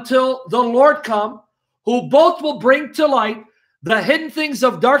anything until the Lord come, who both will bring to light the hidden things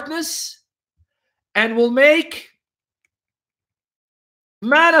of darkness and will make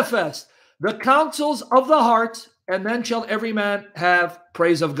manifest the counsels of the heart, and then shall every man have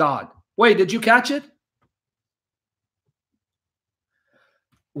praise of God. Wait, did you catch it?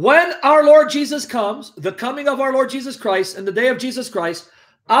 When our Lord Jesus comes, the coming of our Lord Jesus Christ and the day of Jesus Christ,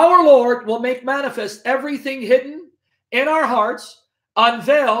 our Lord will make manifest everything hidden in our hearts,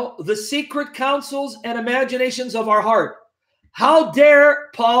 unveil the secret counsels and imaginations of our heart. How dare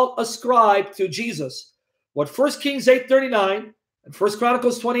Paul ascribe to Jesus what 1 Kings 8:39 and 1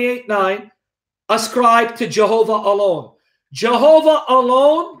 Chronicles 28:9 ascribe to Jehovah alone? Jehovah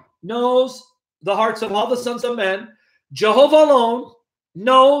alone knows the hearts of all the sons of men. Jehovah alone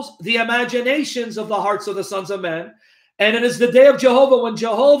knows the imaginations of the hearts of the sons of men. And it is the day of Jehovah when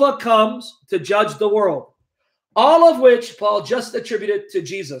Jehovah comes to judge the world. All of which Paul just attributed to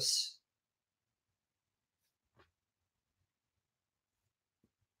Jesus.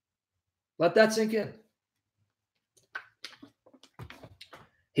 Let that sink in.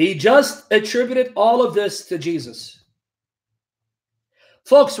 He just attributed all of this to Jesus.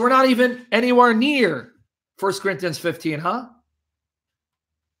 Folks, we're not even anywhere near 1 Corinthians 15, huh?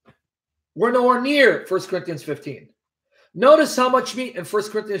 We're nowhere near 1 Corinthians 15. Notice how much meat in 1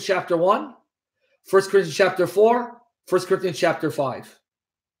 Corinthians chapter 1, 1 Corinthians chapter 4, 1 Corinthians chapter 5.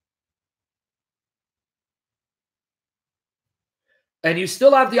 And you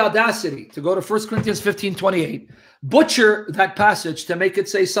still have the audacity to go to 1 Corinthians 15:28, butcher that passage to make it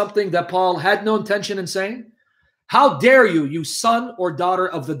say something that Paul had no intention in saying. How dare you, you son or daughter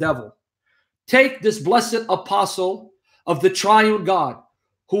of the devil, take this blessed apostle of the triune God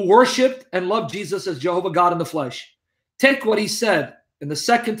who worshiped and loved Jesus as Jehovah God in the flesh. Take what he said in the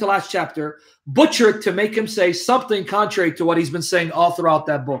second to last chapter, butcher it to make him say something contrary to what he's been saying all throughout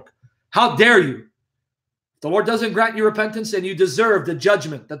that book. How dare you? The Lord doesn't grant you repentance, and you deserve the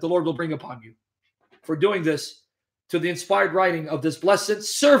judgment that the Lord will bring upon you for doing this to the inspired writing of this blessed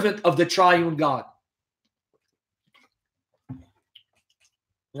servant of the triune God.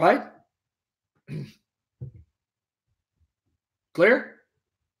 Right? Clear?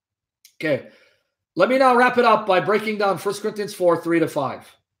 Okay. Let me now wrap it up by breaking down 1 Corinthians 4, 3 to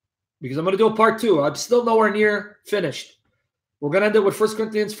 5. Because I'm going to do a part 2. I'm still nowhere near finished. We're going to end it with 1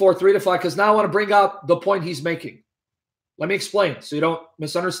 Corinthians 4, 3 to 5, because now I want to bring out the point he's making. Let me explain so you don't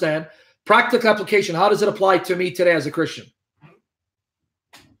misunderstand. Practical application. How does it apply to me today as a Christian?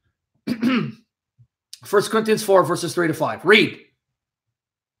 1 Corinthians 4, verses 3 to 5. Read.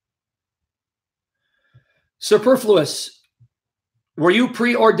 Superfluous. Were you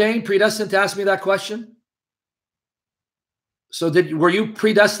preordained, predestined to ask me that question? So were you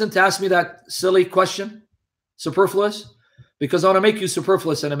predestined to ask me that silly question? Superfluous? Because I want to make you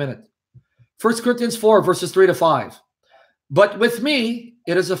superfluous in a minute. 1 Corinthians 4, verses 3 to 5. But with me,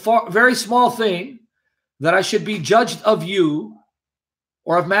 it is a very small thing that I should be judged of you,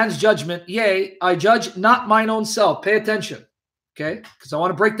 or of man's judgment. Yea, I judge not mine own self. Pay attention, okay? Because I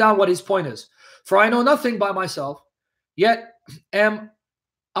want to break down what his point is. For I know nothing by myself, yet am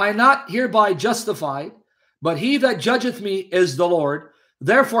I not hereby justified, but he that judgeth me is the Lord.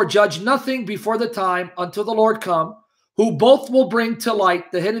 Therefore judge nothing before the time until the Lord come, who both will bring to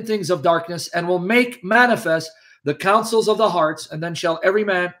light the hidden things of darkness and will make manifest the counsels of the hearts, and then shall every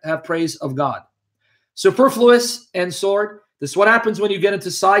man have praise of God. Superfluous and sword. This is what happens when you get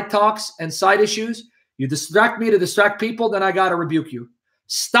into side talks and side issues. You distract me to distract people, then I got to rebuke you.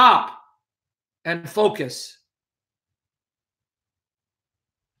 Stop and focus.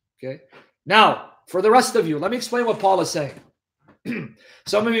 Now, for the rest of you, let me explain what Paul is saying.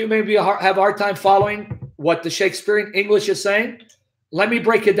 Some of you maybe have a hard time following what the Shakespearean English is saying. Let me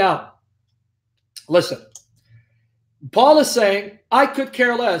break it down. Listen, Paul is saying, I could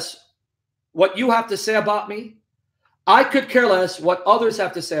care less what you have to say about me. I could care less what others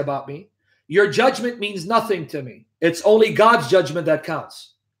have to say about me. Your judgment means nothing to me. It's only God's judgment that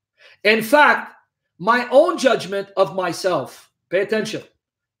counts. In fact, my own judgment of myself, pay attention,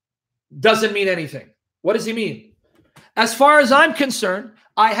 doesn't mean anything. What does he mean? As far as I'm concerned,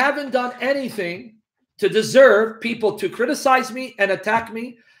 I haven't done anything to deserve people to criticize me and attack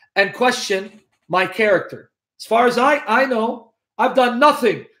me and question my character. As far as I know, I've done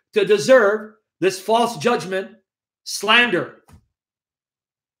nothing to deserve this false judgment, slander.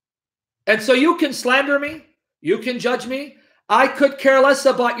 And so you can slander me, you can judge me. I could care less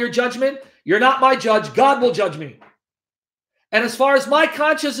about your judgment. You're not my judge. God will judge me. And as far as my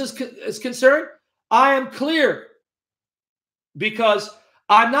conscience is concerned, I am clear because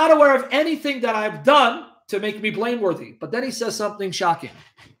I'm not aware of anything that I've done to make me blameworthy. But then he says something shocking.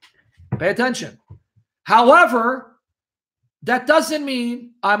 Pay attention. However, that doesn't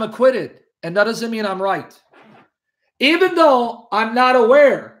mean I'm acquitted, and that doesn't mean I'm right. Even though I'm not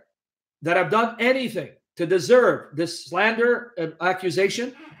aware that I've done anything to deserve this slander and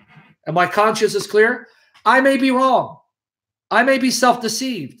accusation, and my conscience is clear, I may be wrong. I may be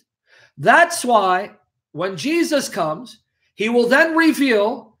self-deceived. That's why when Jesus comes, he will then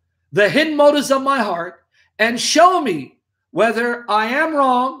reveal the hidden motives of my heart and show me whether I am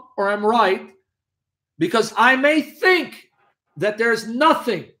wrong or I'm right, because I may think that there's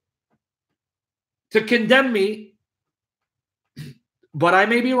nothing to condemn me, but I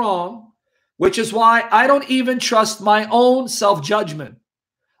may be wrong, which is why I don't even trust my own self-judgment.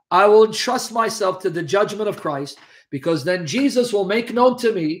 I will entrust myself to the judgment of Christ, because then Jesus will make known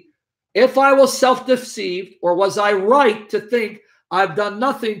to me if I was self-deceived or was I right to think I've done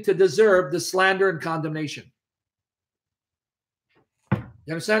nothing to deserve the slander and condemnation.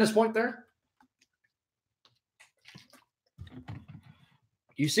 You understand his point there?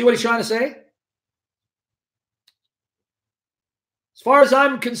 You see what he's trying to say? As far as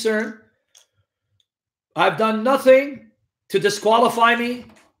I'm concerned, I've done nothing to disqualify me,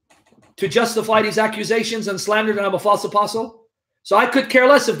 to justify these accusations and slander that I'm a false apostle. So I could care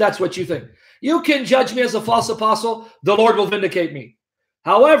less if that's what you think. You can judge me as a false apostle. The Lord will vindicate me.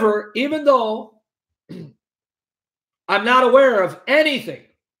 However, even though I'm not aware of anything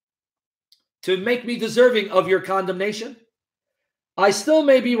to make me deserving of your condemnation, I still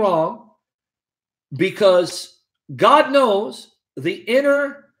may be wrong, because God knows the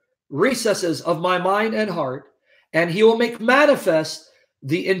inner recesses of my mind and heart, and he will make manifest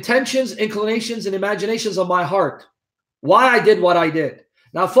the intentions, inclinations, and imaginations of my heart, why I did what I did.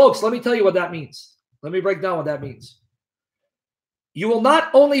 Now, folks, let me tell you what that means. Let me break down what that means. You will not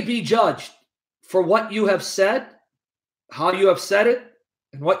only be judged for what you have said, how you have said it,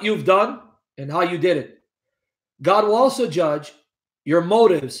 and what you've done, and how you did it. God will also judge your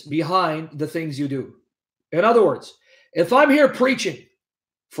motives behind the things you do. In other words, if I'm here preaching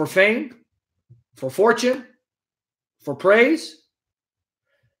for fame, for fortune, for praise,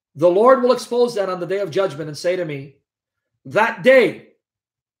 the Lord will expose that on the day of judgment and say to me, that day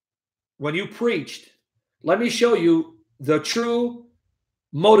when you preached, let me show you the true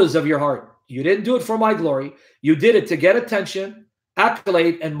motives of your heart. You didn't do it for my glory. You did it to get attention,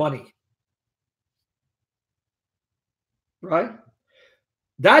 accolade, and money. Right?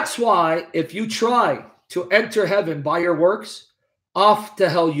 That's why if you try to enter heaven by your works, off to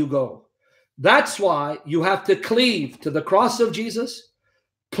hell you go. That's why you have to cleave to the cross of Jesus,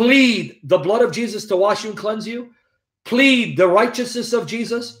 plead the blood of Jesus to wash you and cleanse you, plead the righteousness of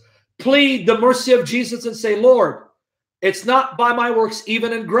Jesus, plead the mercy of Jesus, and say, Lord, it's not by my works,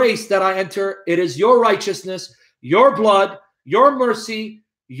 even in grace, that I enter. It is your righteousness, your blood, your mercy,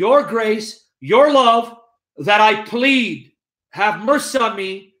 your grace, your love that I plead. Have mercy on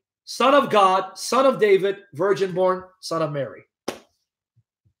me, Son of God, Son of David, virgin born, Son of Mary.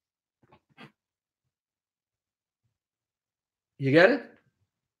 You get it?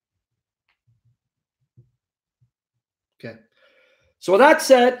 Okay. So with that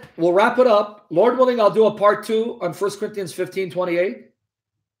said, we'll wrap it up. Lord willing, I'll do a part 2 on 1 Corinthians 15:28.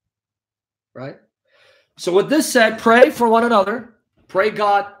 Right? So with this said, pray for one another. Pray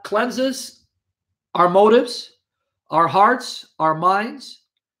God cleanses our motives, our hearts, our minds,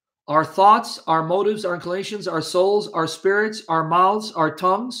 our thoughts, our motives, our inclinations, our souls, our spirits, our mouths, our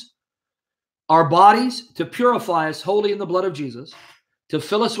tongues, our bodies, to purify us wholly in the blood of Jesus, to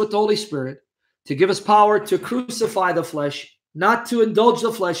fill us with the Holy Spirit, to give us power to crucify the flesh not to indulge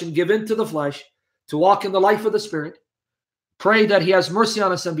the flesh and give in to the flesh, to walk in the life of the Spirit. Pray that he has mercy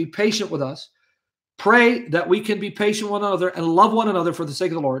on us and be patient with us. Pray that we can be patient with one another and love one another for the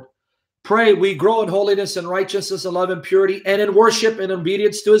sake of the Lord. Pray we grow in holiness and righteousness and love and purity and in worship and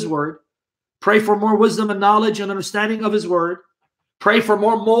obedience to his word. Pray for more wisdom and knowledge and understanding of his word. Pray for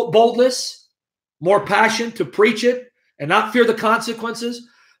more boldness, more passion to preach it and not fear the consequences,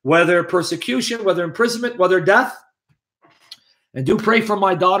 whether persecution, whether imprisonment, whether death. And do pray for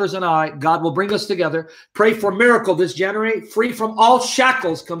my daughters and I. God will bring us together. Pray for miracle this January, free from all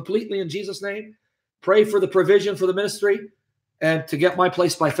shackles completely in Jesus' name. Pray for the provision for the ministry and to get my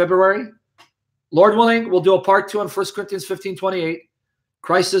place by February. Lord willing, we'll do a part 2 on 1 Corinthians 15:28.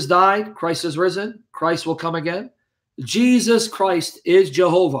 Christ has died. Christ has risen. Christ will come again. Jesus Christ is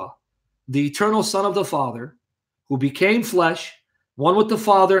Jehovah, the eternal Son of the Father, who became flesh, one with the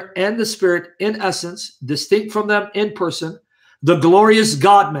Father and the Spirit in essence, distinct from them in person, the glorious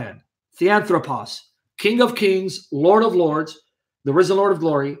God-man, Theanthropos, King of kings, Lord of lords, the risen Lord of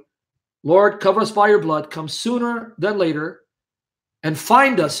glory. Lord, cover us by your blood. Come sooner than later and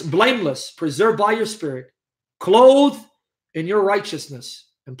find us blameless, preserved by your Spirit, clothed in your righteousness.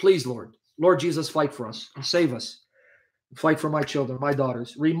 And please, Lord, Lord Jesus, fight for us and save us. Fight for my children, my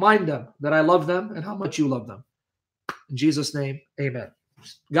daughters. Remind them that I love them and how much you love them. In Jesus' name, amen.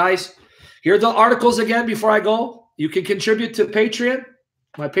 Guys, here are the articles again before I go. You can contribute to Patreon,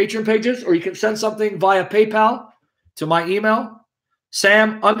 my Patreon pages, or you can send something via PayPal to my email,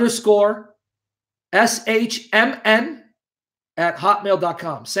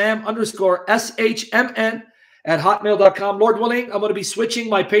 Sam_SHMN@hotmail.com. Sam_SHMN@hotmail.com. Lord willing, I'm going to be switching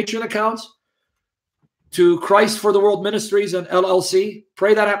my Patreon accounts to Christ for the World Ministries and LLC.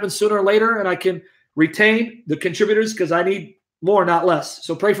 Pray that happens sooner or later, and I can retain the contributors because I need more, not less.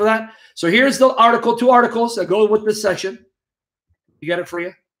 So pray for that. So here's the article, 2 articles that go with this session. You get it for you?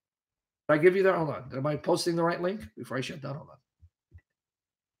 Did I give you that? Hold on. Am I posting the right link before I shut down? Hold on.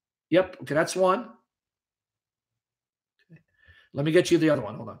 Yep. Okay, that's one. Okay. Let me get you the other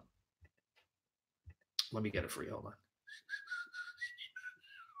one. Hold on. Let me get it for you. Hold on.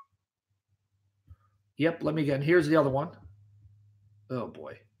 Yep, let me get. Here's the other one. Oh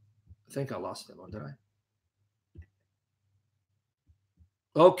boy, I think I lost that one, did I?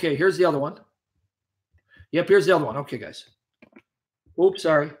 Okay, here's the other one. Yep, here's the other one. Okay, guys. Oops,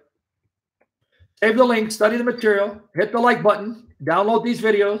 sorry. Save the link, study the material, hit the like button, download these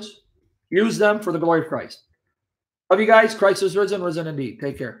videos, use them for the glory of Christ. Love you guys. Christ is risen, risen indeed.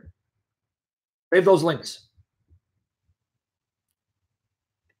 Take care. Save those links.